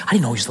Messiah. I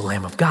didn't know he was the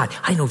Lamb of God.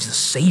 I didn't know he was the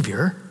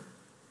Savior.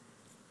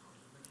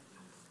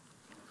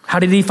 How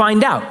did he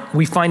find out?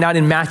 We find out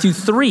in Matthew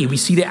 3. We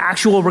see the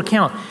actual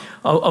recount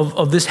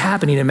of this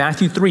happening in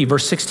Matthew 3,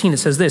 verse 16. It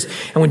says this,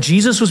 "And when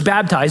Jesus was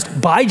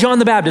baptized by John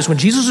the Baptist,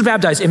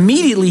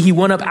 immediately he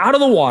went up out of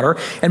the water,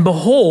 and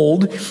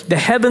behold, the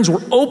heavens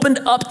were opened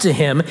up to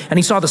him, and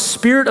he saw the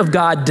Spirit of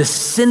God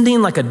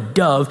descending like a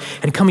dove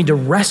and coming to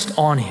rest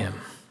on him.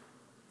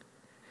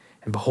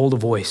 And behold, a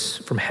voice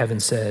from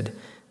heaven said,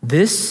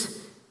 'This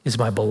is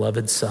my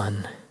beloved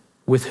Son,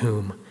 with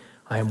whom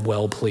I am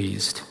well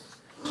pleased.'"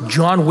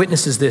 John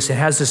witnesses this and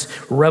has this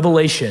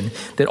revelation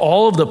that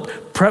all of the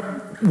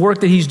prep work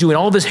that he's doing,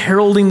 all of this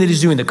heralding that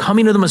he's doing, the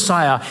coming of the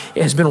Messiah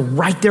has been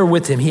right there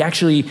with him. He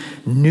actually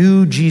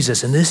knew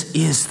Jesus, and this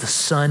is the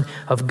Son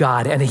of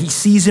God. And he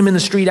sees him in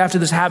the street after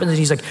this happens, and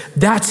he's like,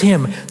 "That's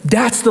him.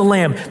 That's the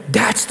Lamb.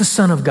 That's the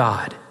Son of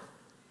God."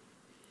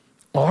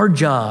 Our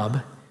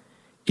job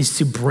is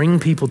to bring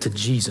people to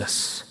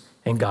Jesus,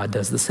 and God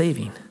does the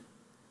saving.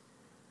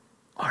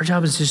 Our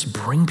job is just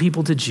bring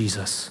people to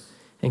Jesus,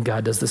 and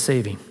God does the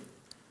saving.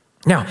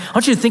 Now, I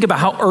want you to think about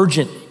how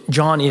urgent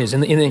John is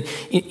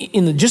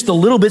in just the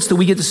little bits that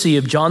we get to see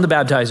of John the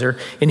Baptizer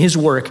in his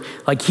work.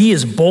 Like, he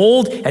is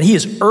bold and he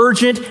is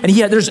urgent and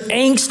there's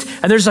angst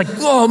and there's like,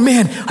 oh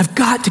man, I've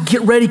got to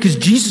get ready because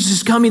Jesus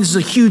is coming. This is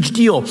a huge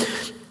deal.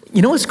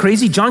 You know what's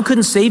crazy? John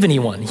couldn't save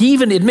anyone. He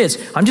even admits,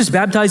 I'm just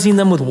baptizing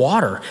them with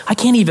water. I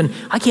can't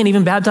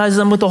even baptize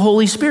them with the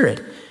Holy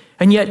Spirit.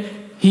 And yet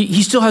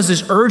he still has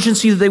this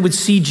urgency that they would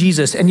see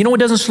Jesus. And you know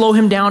what doesn't slow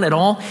him down at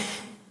all?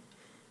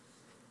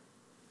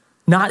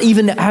 Not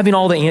even having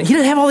all the answers. He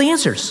didn't have all the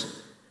answers.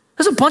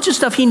 There's a bunch of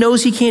stuff he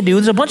knows he can't do.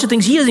 There's a bunch of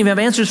things he doesn't even have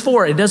answers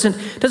for. It doesn't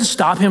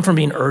stop him from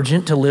being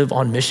urgent to live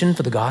on mission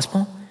for the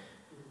gospel.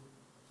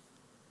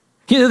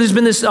 You know, there's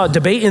been this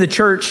debate in the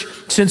church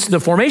since the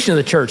formation of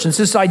the church. Since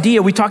this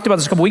idea, we talked about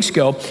this a couple weeks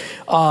ago,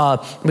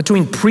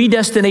 between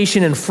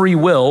predestination and free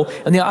will.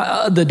 And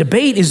the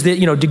debate is that,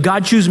 did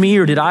God choose me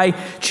or did I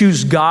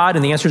choose God?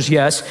 And the answer is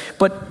yes.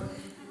 But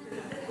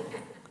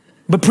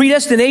But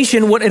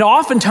predestination, what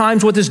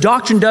this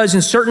doctrine does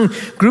in certain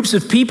groups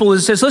of people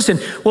is it says, listen,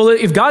 well,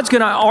 if God's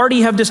going to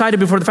already have decided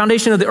before the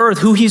foundation of the earth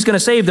who he's going to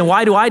save, then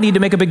why do I need to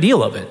make a big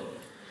deal of it?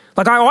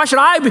 Like, why should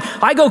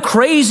I go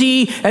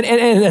crazy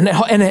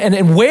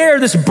and wear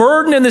this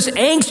burden and this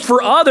angst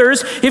for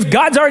others if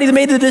God's already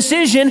made the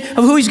decision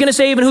of who he's going to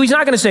save and who he's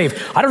not going to save?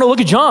 I don't know, look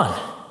at John.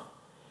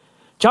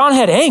 John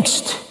had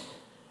angst.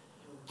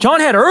 John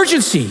had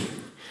urgency.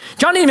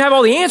 John didn't even have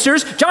all the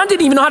answers. John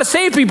didn't even know how to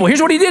save people.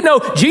 Here's what he did know.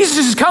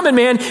 Jesus is coming,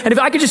 man. And if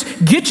I could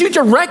just get you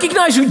to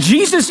recognize who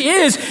Jesus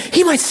is,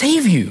 he might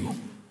save you.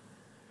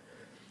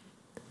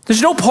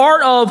 There's no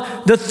part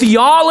of the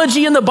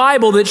theology in the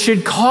Bible that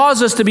should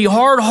cause us to be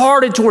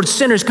hard-hearted towards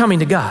sinners coming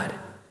to God.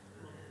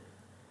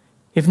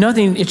 If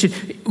nothing, it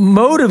should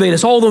motivate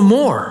us all the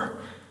more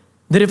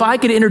that if I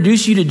could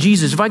introduce you to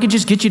Jesus, if I could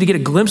just get you to get a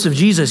glimpse of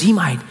Jesus, he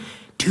might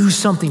do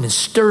something and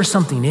stir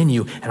something in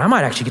you, and I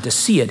might actually get to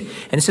see it.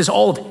 And it says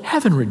all of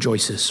heaven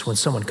rejoices when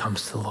someone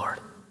comes to the Lord.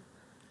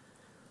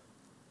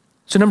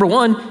 So number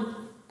one,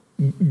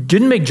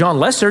 didn't make John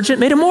less urgent,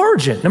 made him more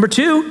urgent. Number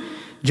two,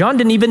 John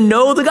didn't even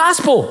know the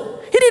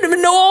gospel. He didn't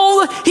even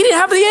know he didn't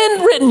have the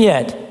end written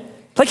yet.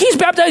 Like, he's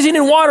baptizing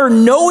in water,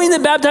 knowing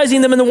that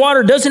baptizing them in the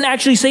water doesn't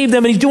actually save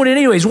them, and he's doing it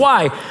anyways.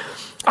 Why?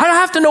 I don't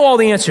have to know all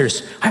the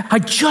answers. I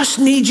just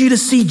need you to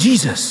see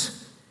Jesus.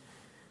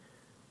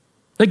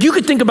 Like, you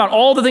could think about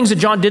all the things that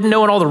John didn't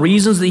know and all the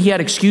reasons that he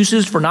had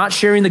excuses for not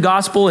sharing the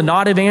gospel and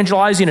not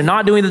evangelizing and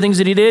not doing the things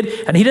that he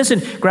did, and he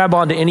doesn't grab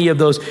onto any of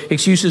those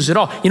excuses at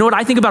all. You know what?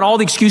 I think about all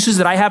the excuses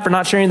that I have for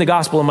not sharing the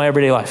gospel in my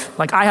everyday life.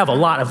 Like, I have a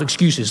lot of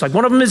excuses. Like,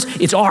 one of them is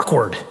it's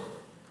awkward.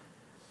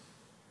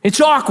 It's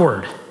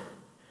awkward. I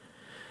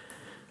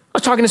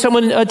was talking to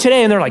someone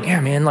today, and they're like, yeah,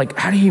 man, like,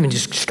 how do you even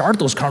just start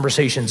those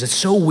conversations? It's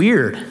so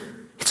weird.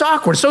 It's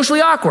awkward, socially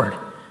awkward.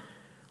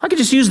 I could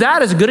just use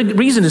that as a good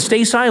reason to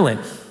stay silent.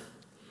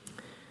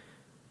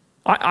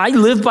 I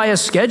live by a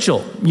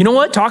schedule. You know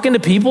what? Talking to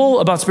people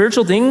about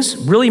spiritual things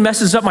really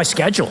messes up my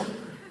schedule,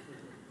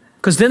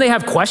 because then they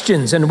have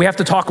questions and we have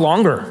to talk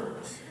longer.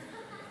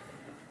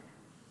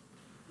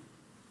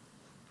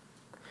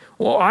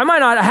 Well, I might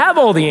not have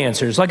all the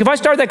answers. Like, if I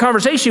start that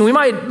conversation, we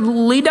might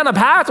lead down a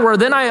path where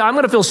then I'm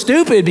going to feel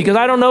stupid because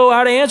I don't know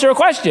how to answer a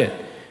question.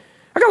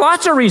 I got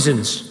lots of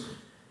reasons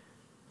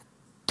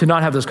to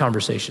not have those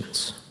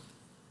conversations.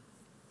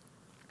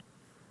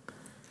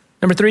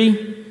 Number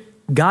three,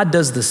 God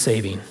does the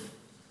saving.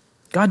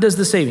 God does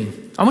the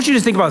saving. I want you to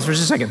think about this for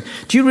just a second.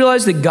 Do you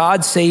realize that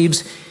God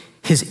saves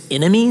his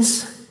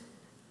enemies?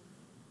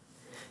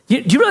 Do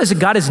you realize that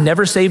God has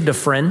never saved a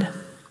friend?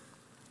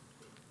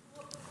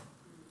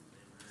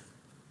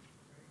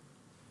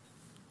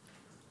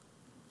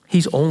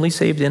 He's only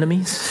saved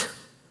enemies.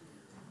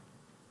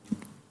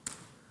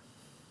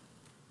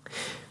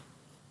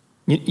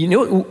 You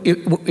know,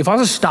 if I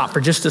was to stop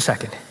for just a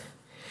second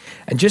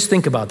and just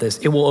think about this,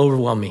 it will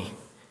overwhelm me.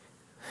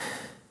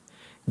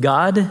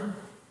 God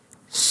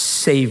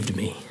saved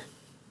me.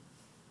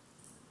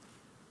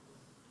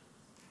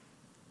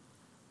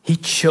 He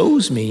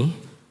chose me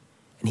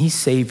and he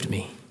saved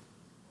me.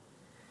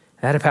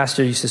 I had a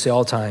pastor who used to say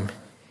all the time,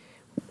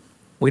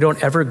 we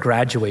don't ever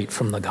graduate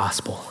from the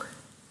gospel.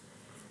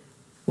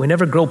 We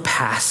never grow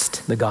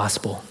past the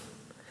gospel.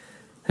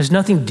 There's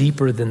nothing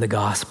deeper than the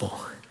gospel.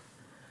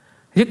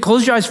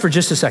 Close your eyes for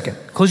just a second.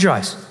 Close your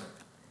eyes.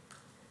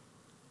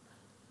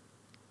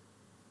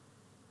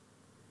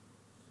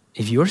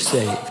 If you're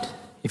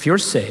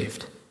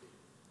saved,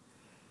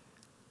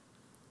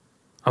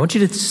 I want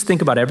you to just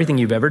think about everything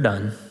you've ever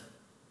done,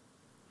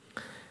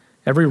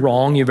 every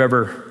wrong you've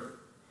ever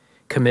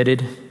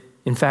committed,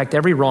 in fact,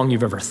 every wrong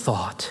you've ever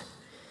thought,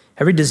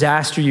 every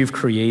disaster you've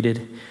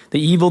created, the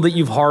evil that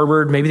you've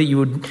harbored, maybe that you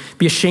would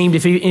be ashamed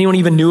if anyone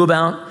even knew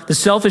about, the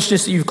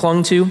selfishness that you've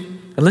clung to.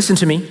 And listen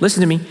to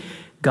me,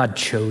 God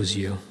chose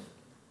you.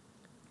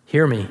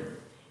 Hear me.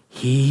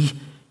 He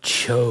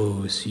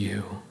chose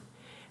you.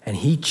 And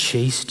he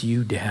chased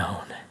you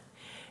down,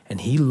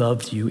 and he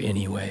loved you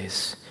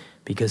anyways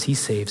because he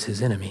saves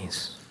his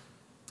enemies.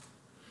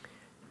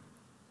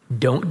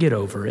 Don't get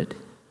over it.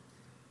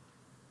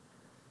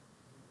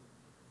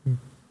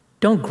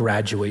 Don't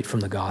graduate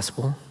from the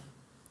gospel.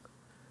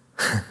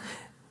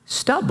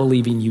 Stop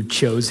believing you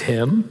chose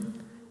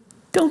him.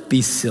 Don't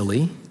be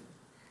silly.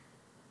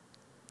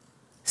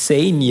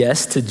 Saying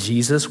yes to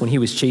Jesus when he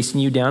was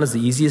chasing you down is the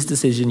easiest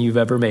decision you've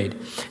ever made.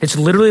 It's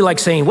literally like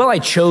saying, well, I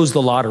chose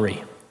the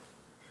lottery.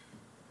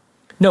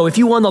 No, if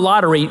you won the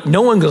lottery,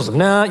 no one goes,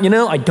 nah,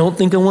 I don't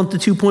think I want the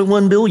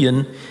 2.1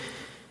 billion.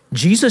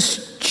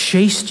 Jesus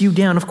chased you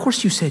down. Of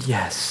course you said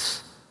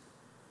yes.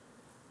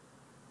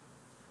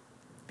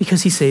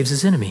 Because he saves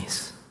his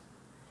enemies.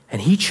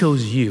 And he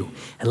chose you.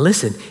 And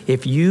listen,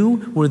 if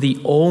you were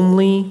the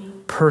only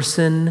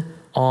person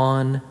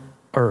on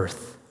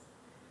earth,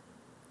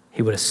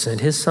 he would have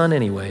sent his son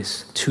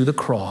anyways to the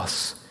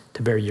cross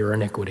to bear your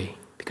iniquity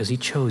because he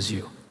chose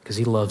you, because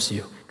he loves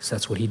you, because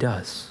that's what he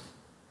does.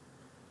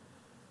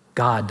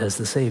 God does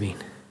the saving.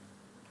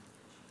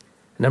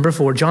 Number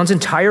four, John's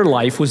entire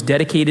life was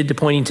dedicated to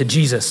pointing to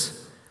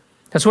Jesus.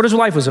 That's what his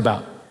life was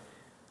about.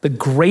 The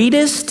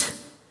greatest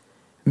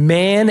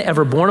man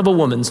ever born of a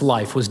woman's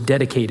life was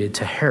dedicated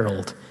to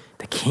herald,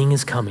 the king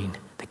is coming,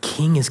 the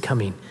king is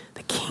coming,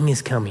 the king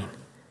is coming.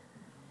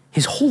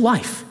 His whole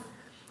life.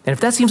 And if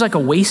that seems like a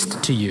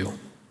waste to you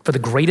for the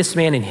greatest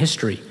man in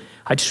history,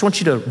 I just want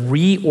you to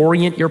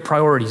reorient your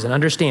priorities and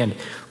understand,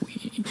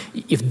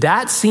 if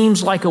that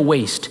seems like a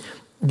waste,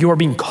 you're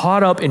being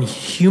caught up in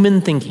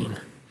human thinking.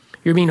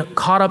 You're being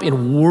caught up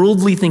in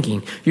worldly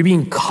thinking. You're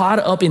being caught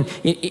up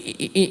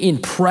in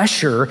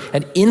pressure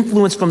and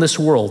influence from this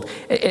world.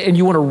 And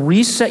you want to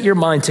reset your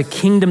mind to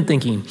kingdom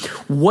thinking.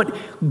 What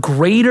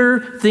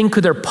greater thing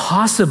could there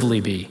possibly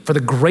be for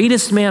the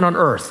greatest man on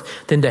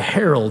earth than to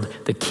herald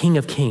the King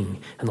of Kings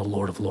and the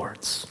Lord of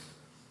Lords?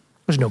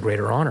 There's no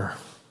greater honor.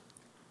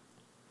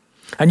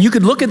 And you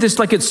could look at this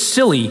like it's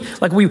silly,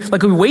 like we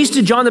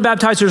wasted John the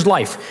Baptizer's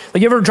life.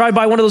 Like you ever drive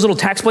by one of those little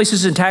tax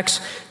places in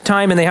tax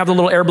time and they have the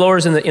little air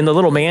blowers and the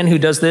little man who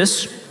does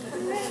this,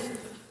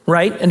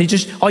 right? And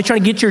he's always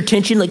trying to get your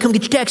attention, like come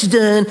get your taxes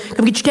done,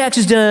 come get your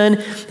taxes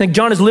done. Like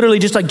John is literally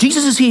just like,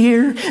 Jesus is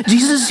here,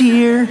 Jesus is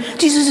here,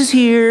 Jesus is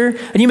here.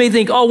 And you may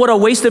think, oh, what a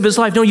waste of his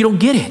life. No, you don't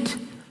get it.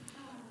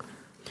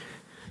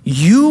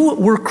 You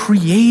were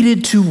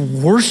created to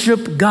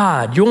worship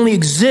God. You only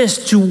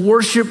exist to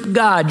worship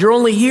God. You're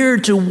only here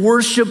to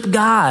worship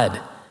God.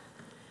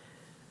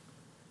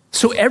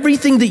 So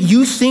everything that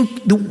you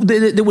think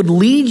that would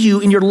lead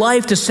you in your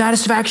life to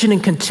satisfaction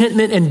and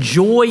contentment and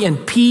joy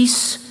and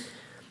peace,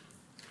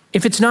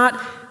 if it's not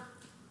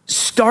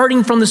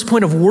starting from this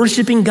point of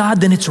worshiping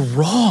God, then it's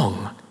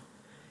wrong.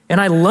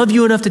 And I love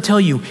you enough to tell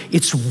you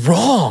it's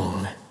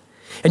wrong.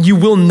 And you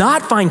will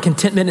not find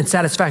contentment and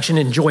satisfaction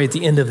and joy at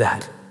the end of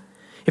that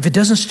if it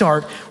doesn't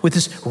start with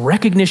this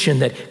recognition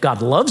that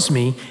God loves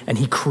me and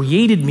he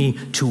created me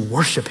to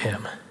worship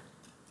him.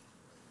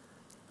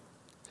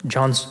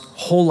 John's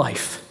whole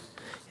life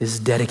is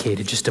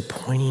dedicated just to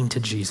pointing to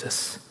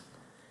Jesus.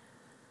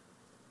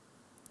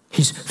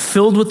 He's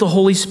filled with the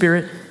Holy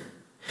Spirit.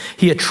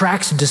 He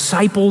attracts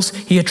disciples.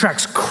 He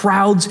attracts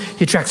crowds.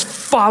 He attracts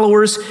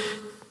followers.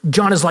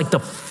 John is like the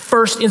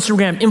first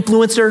Instagram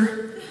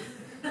influencer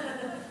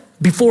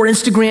before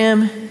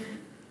Instagram.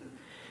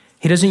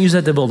 He doesn't use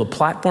that to build a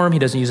platform. He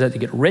doesn't use that to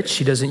get rich.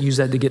 He doesn't use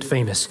that to get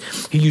famous.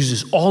 He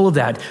uses all of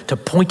that to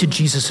point to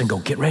Jesus and go,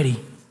 get ready.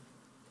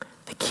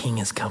 The king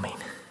is coming.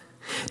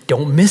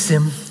 Don't miss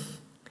him.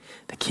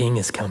 The king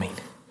is coming.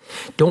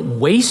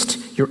 Don't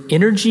waste your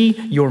energy,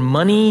 your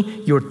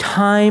money, your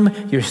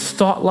time, your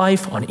thought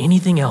life on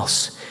anything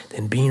else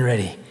than being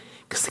ready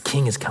because the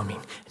king is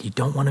coming and you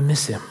don't want to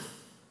miss him.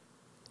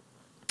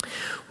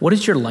 What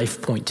does your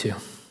life point to?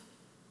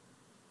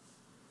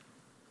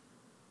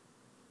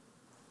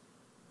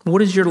 What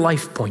does your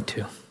life point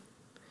to?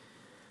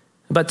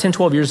 About 10,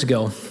 12 years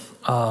ago,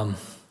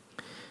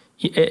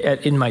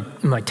 in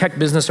my tech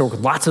business, I work with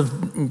lots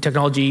of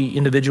technology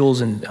individuals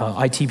and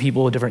IT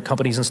people at different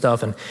companies and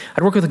stuff. And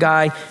I'd work with a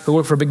guy who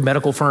worked for a big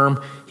medical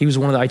firm. He was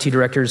one of the IT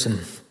directors. And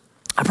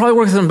I probably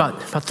worked with him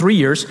about 3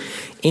 years.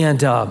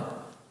 And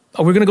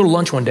we were going to go to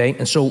lunch one day.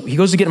 And so he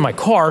goes to get in my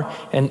car.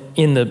 And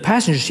in the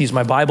passenger seat is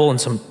my Bible and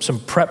some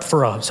prep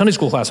for a Sunday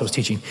school class I was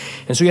teaching.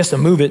 And so he has to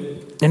move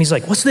it. And he's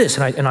like, what's this?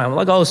 And I'm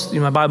like, oh, it's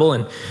my Bible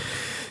and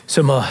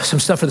some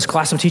stuff for this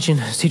class I'm teaching.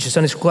 I teach a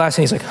Sunday school class.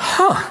 And he's like,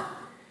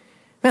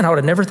 man, I would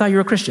have never thought you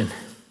were a Christian.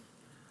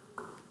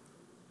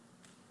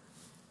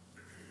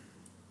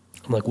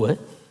 I'm like, what?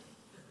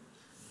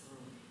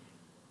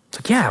 It's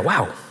like, yeah,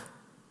 wow.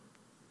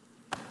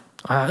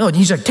 And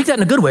he's like, take that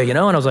in a good way, And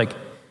I was like,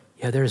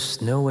 yeah,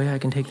 there's no way I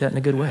can take that in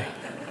a good way.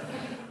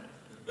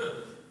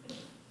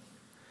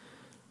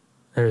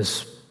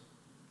 There's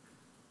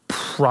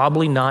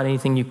probably not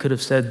anything you could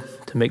have said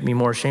to make me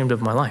more ashamed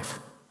of my life.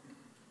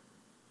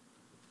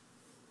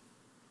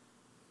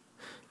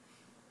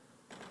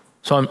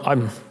 So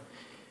I'm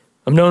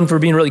known for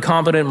being really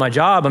confident in my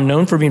job. I'm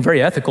known for being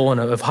very ethical and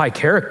of high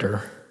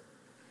character.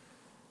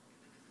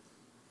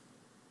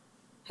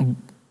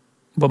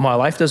 But my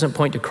life doesn't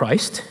point to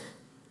Christ,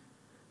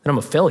 then I'm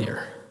a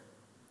failure.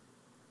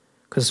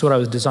 Because it's what I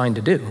was designed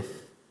to do.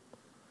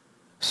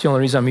 It's the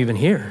only reason I'm even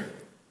here.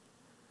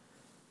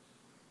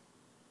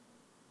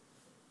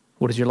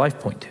 What does your life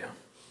point to?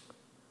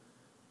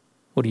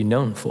 What are you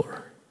known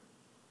for?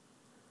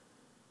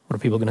 What are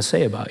people going to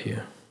say about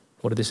you?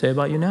 What do they say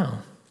about you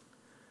now?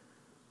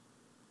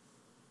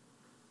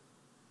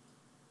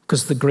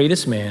 Because the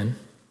greatest man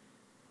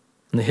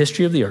in the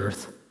history of the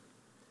earth,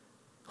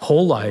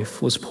 whole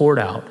life was poured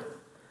out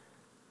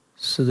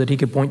so that he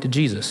could point to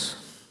Jesus.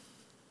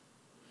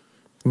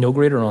 No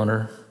greater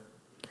honor,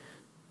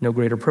 no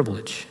greater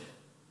privilege.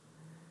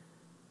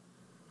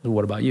 But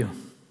what about you?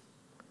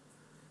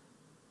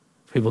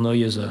 People know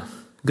you as a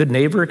good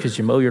neighbor because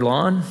you mow your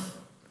lawn,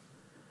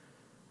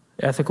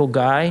 ethical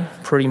guy,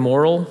 pretty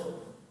moral,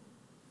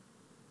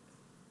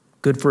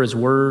 good for his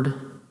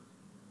word.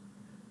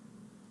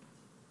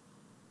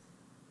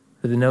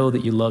 Do they know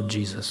that you love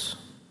Jesus?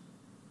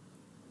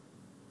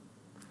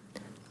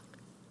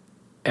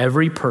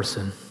 Every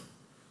person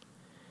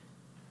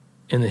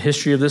in the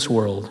history of this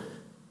world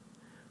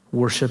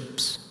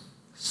worships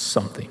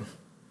something.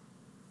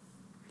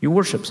 You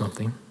worship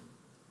something.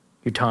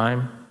 Your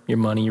time, your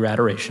money, your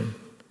adoration.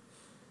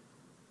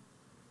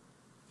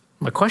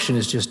 My question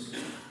is just,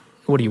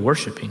 what are you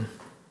worshiping?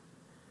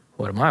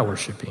 What am I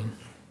worshiping?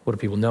 What do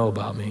people know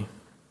about me?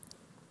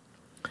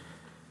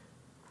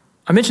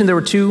 I mentioned there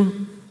were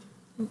two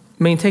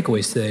main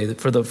takeaways today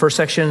for the first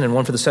section and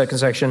one for the second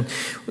section.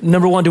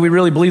 Number one, do we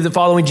really believe that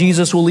following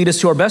Jesus will lead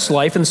us to our best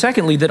life? And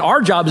secondly, that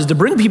our job is to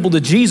bring people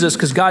to Jesus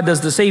because God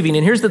does the saving.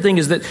 And here's the thing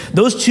is that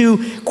those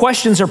two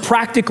questions are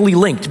practically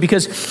linked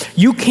because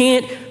you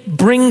can't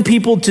bring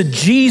people to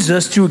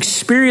Jesus to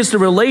experience the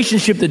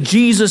relationship that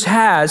Jesus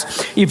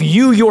has if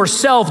you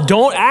yourself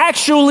don't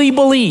actually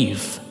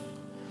believe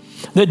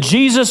that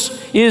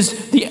Jesus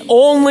is the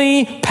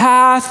only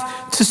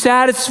path to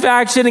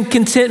satisfaction and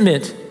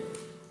contentment,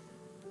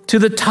 to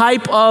the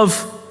type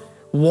of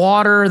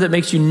water that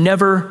makes you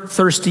never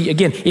thirsty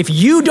again. If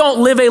you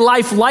don't live a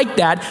life like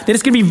that, then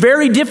it's going to be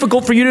very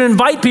difficult for you to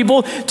invite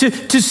people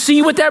to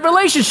see what that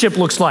relationship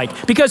looks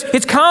like, because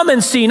it's come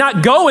and see,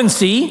 not go and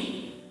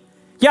see.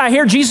 Yeah, I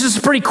hear Jesus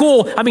is pretty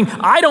cool. I mean,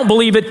 I don't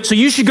believe it, so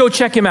you should go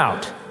check him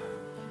out.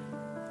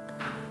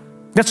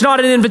 That's not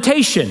an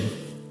invitation.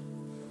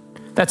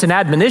 That's an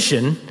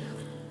admonition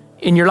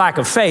in your lack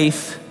of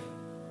faith.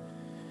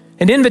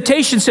 An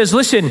invitation says,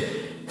 listen,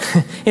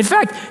 in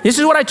fact, this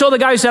is what I told the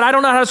guy who said, I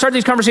don't know how to start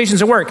these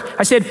conversations at work.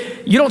 I said,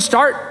 you don't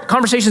start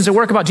conversations at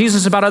work about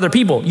Jesus about other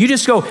people. You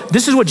just go,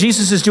 this is what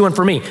Jesus is doing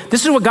for me.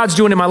 This is what God's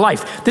doing in my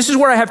life. This is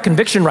where I have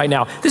conviction right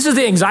now. This is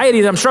the anxiety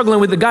that I'm struggling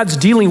with that God's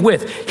dealing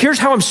with. Here's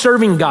how I'm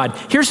serving God.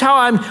 Here's how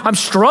I'm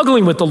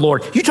struggling with the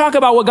Lord. You talk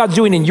about what God's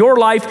doing in your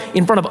life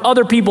in front of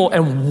other people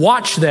and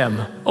watch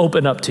them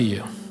open up to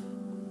you.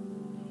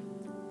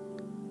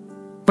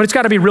 But it's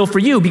got to be real for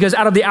you, because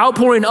out of the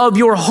outpouring of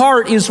your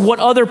heart is what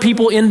other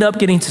people end up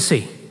getting to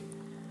see.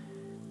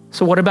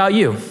 So what about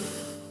you?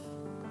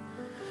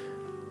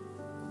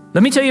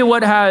 Let me tell you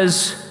what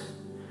has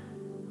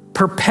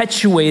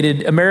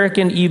perpetuated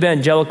American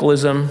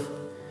evangelicalism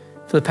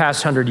for the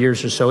past 100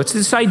 years or so. It's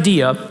this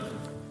idea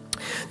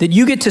that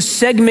you get to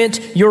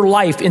segment your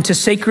life into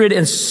sacred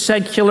and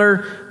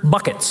secular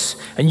buckets.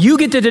 And you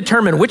get to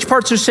determine which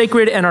parts are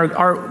sacred and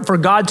are for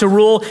God to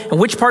rule, and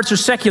which parts are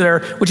secular,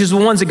 which is the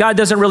ones that God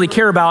doesn't really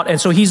care about, and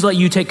so he's let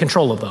you take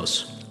control of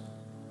those.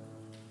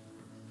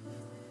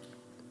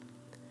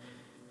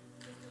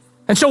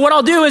 And so what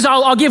I'll do is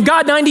I'll give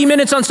God 90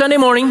 minutes on Sunday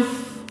morning,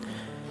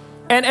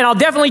 and I'll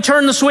definitely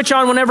turn the switch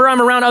on whenever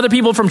I'm around other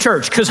people from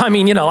church, because I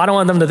don't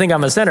want them to think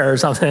I'm a sinner or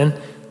something.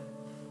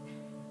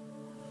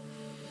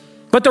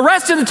 But the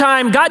rest of the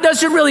time, God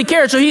doesn't really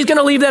care, so he's going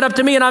to leave that up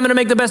to me, and I'm going to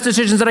make the best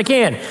decisions that I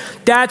can.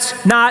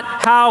 That's not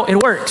how it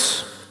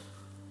works.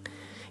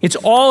 It's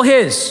all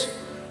his,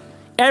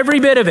 every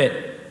bit of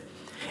it.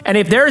 And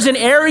if there's an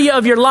area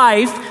of your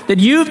life that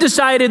you've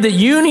decided that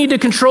you need to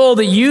control,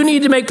 that you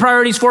need to make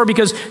priorities for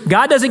because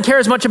God doesn't care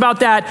as much about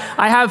that,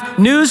 I have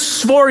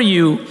news for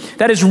you.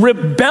 That is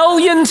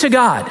rebellion to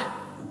God.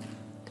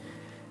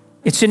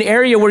 It's an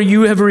area where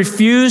you have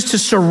refused to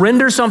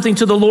surrender something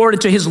to the Lord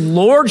and to his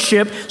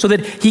lordship so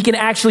that he can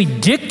actually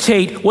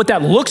dictate what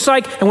that looks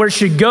like and where it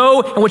should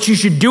go and what you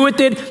should do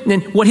with it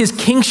and what his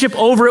kingship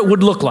over it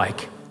would look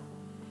like.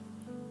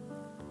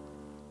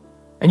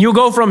 And you'll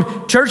go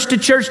from church to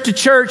church to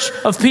church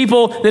of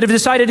people that have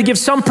decided to give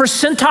some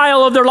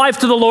percentile of their life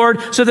to the Lord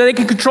so that they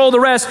can control the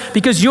rest,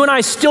 because you and I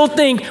still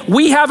think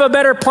we have a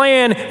better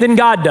plan than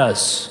God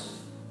does.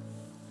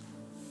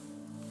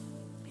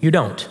 You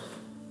don't.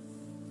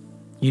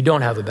 You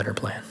don't have a better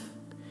plan.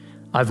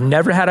 I've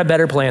never had a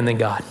better plan than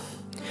God.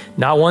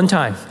 Not one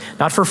time,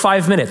 not for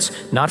 5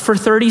 minutes, not for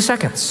 30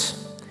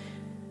 seconds.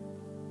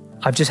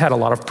 I've just had a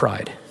lot of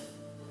pride.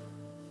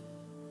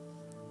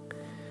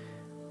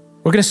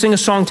 We're going to sing a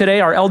song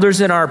today. Our elders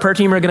and our prayer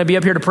team are going to be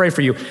up here to pray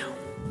for you.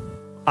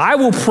 I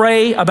will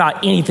pray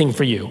about anything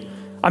for you.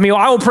 I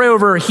will pray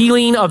over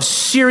healing of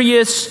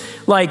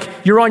serious, like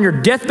you're on your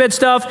deathbed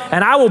stuff,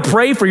 and I will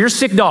pray for your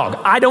sick dog.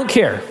 I don't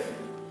care.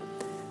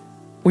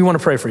 We want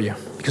to pray for you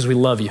because we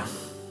love you.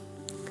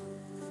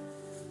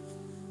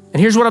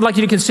 And here's what I'd like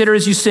you to consider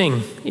as you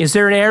sing. Is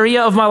there an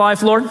area of my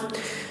life, Lord,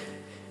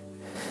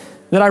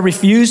 that I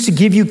refuse to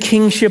give you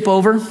kingship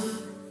over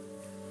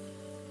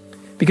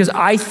because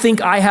I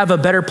think I have a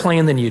better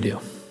plan than you do?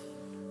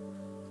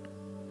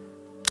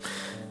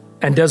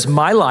 And does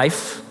my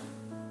life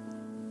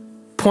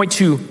point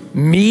to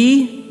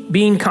me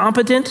being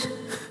competent,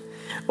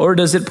 or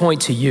does it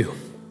point to you?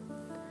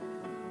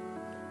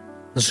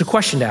 This is a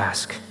question to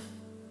ask.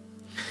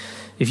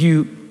 If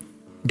you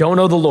don't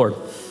know the Lord,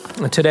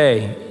 and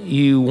today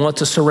you want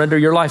to surrender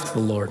your life to the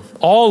Lord,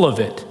 all of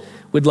it,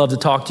 we'd love to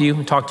talk to you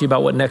and talk to you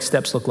about what next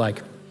steps look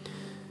like.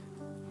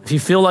 If you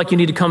feel like you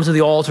need to come to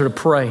the altar to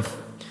pray,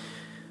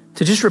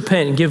 to just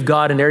repent and give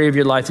God an area of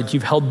your life that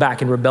you've held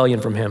back in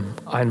rebellion from him,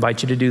 I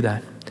invite you to do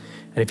that.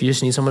 And if you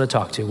just need someone to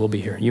talk to, we'll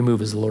be here. You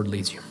move as the Lord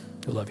leads you.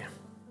 We love you.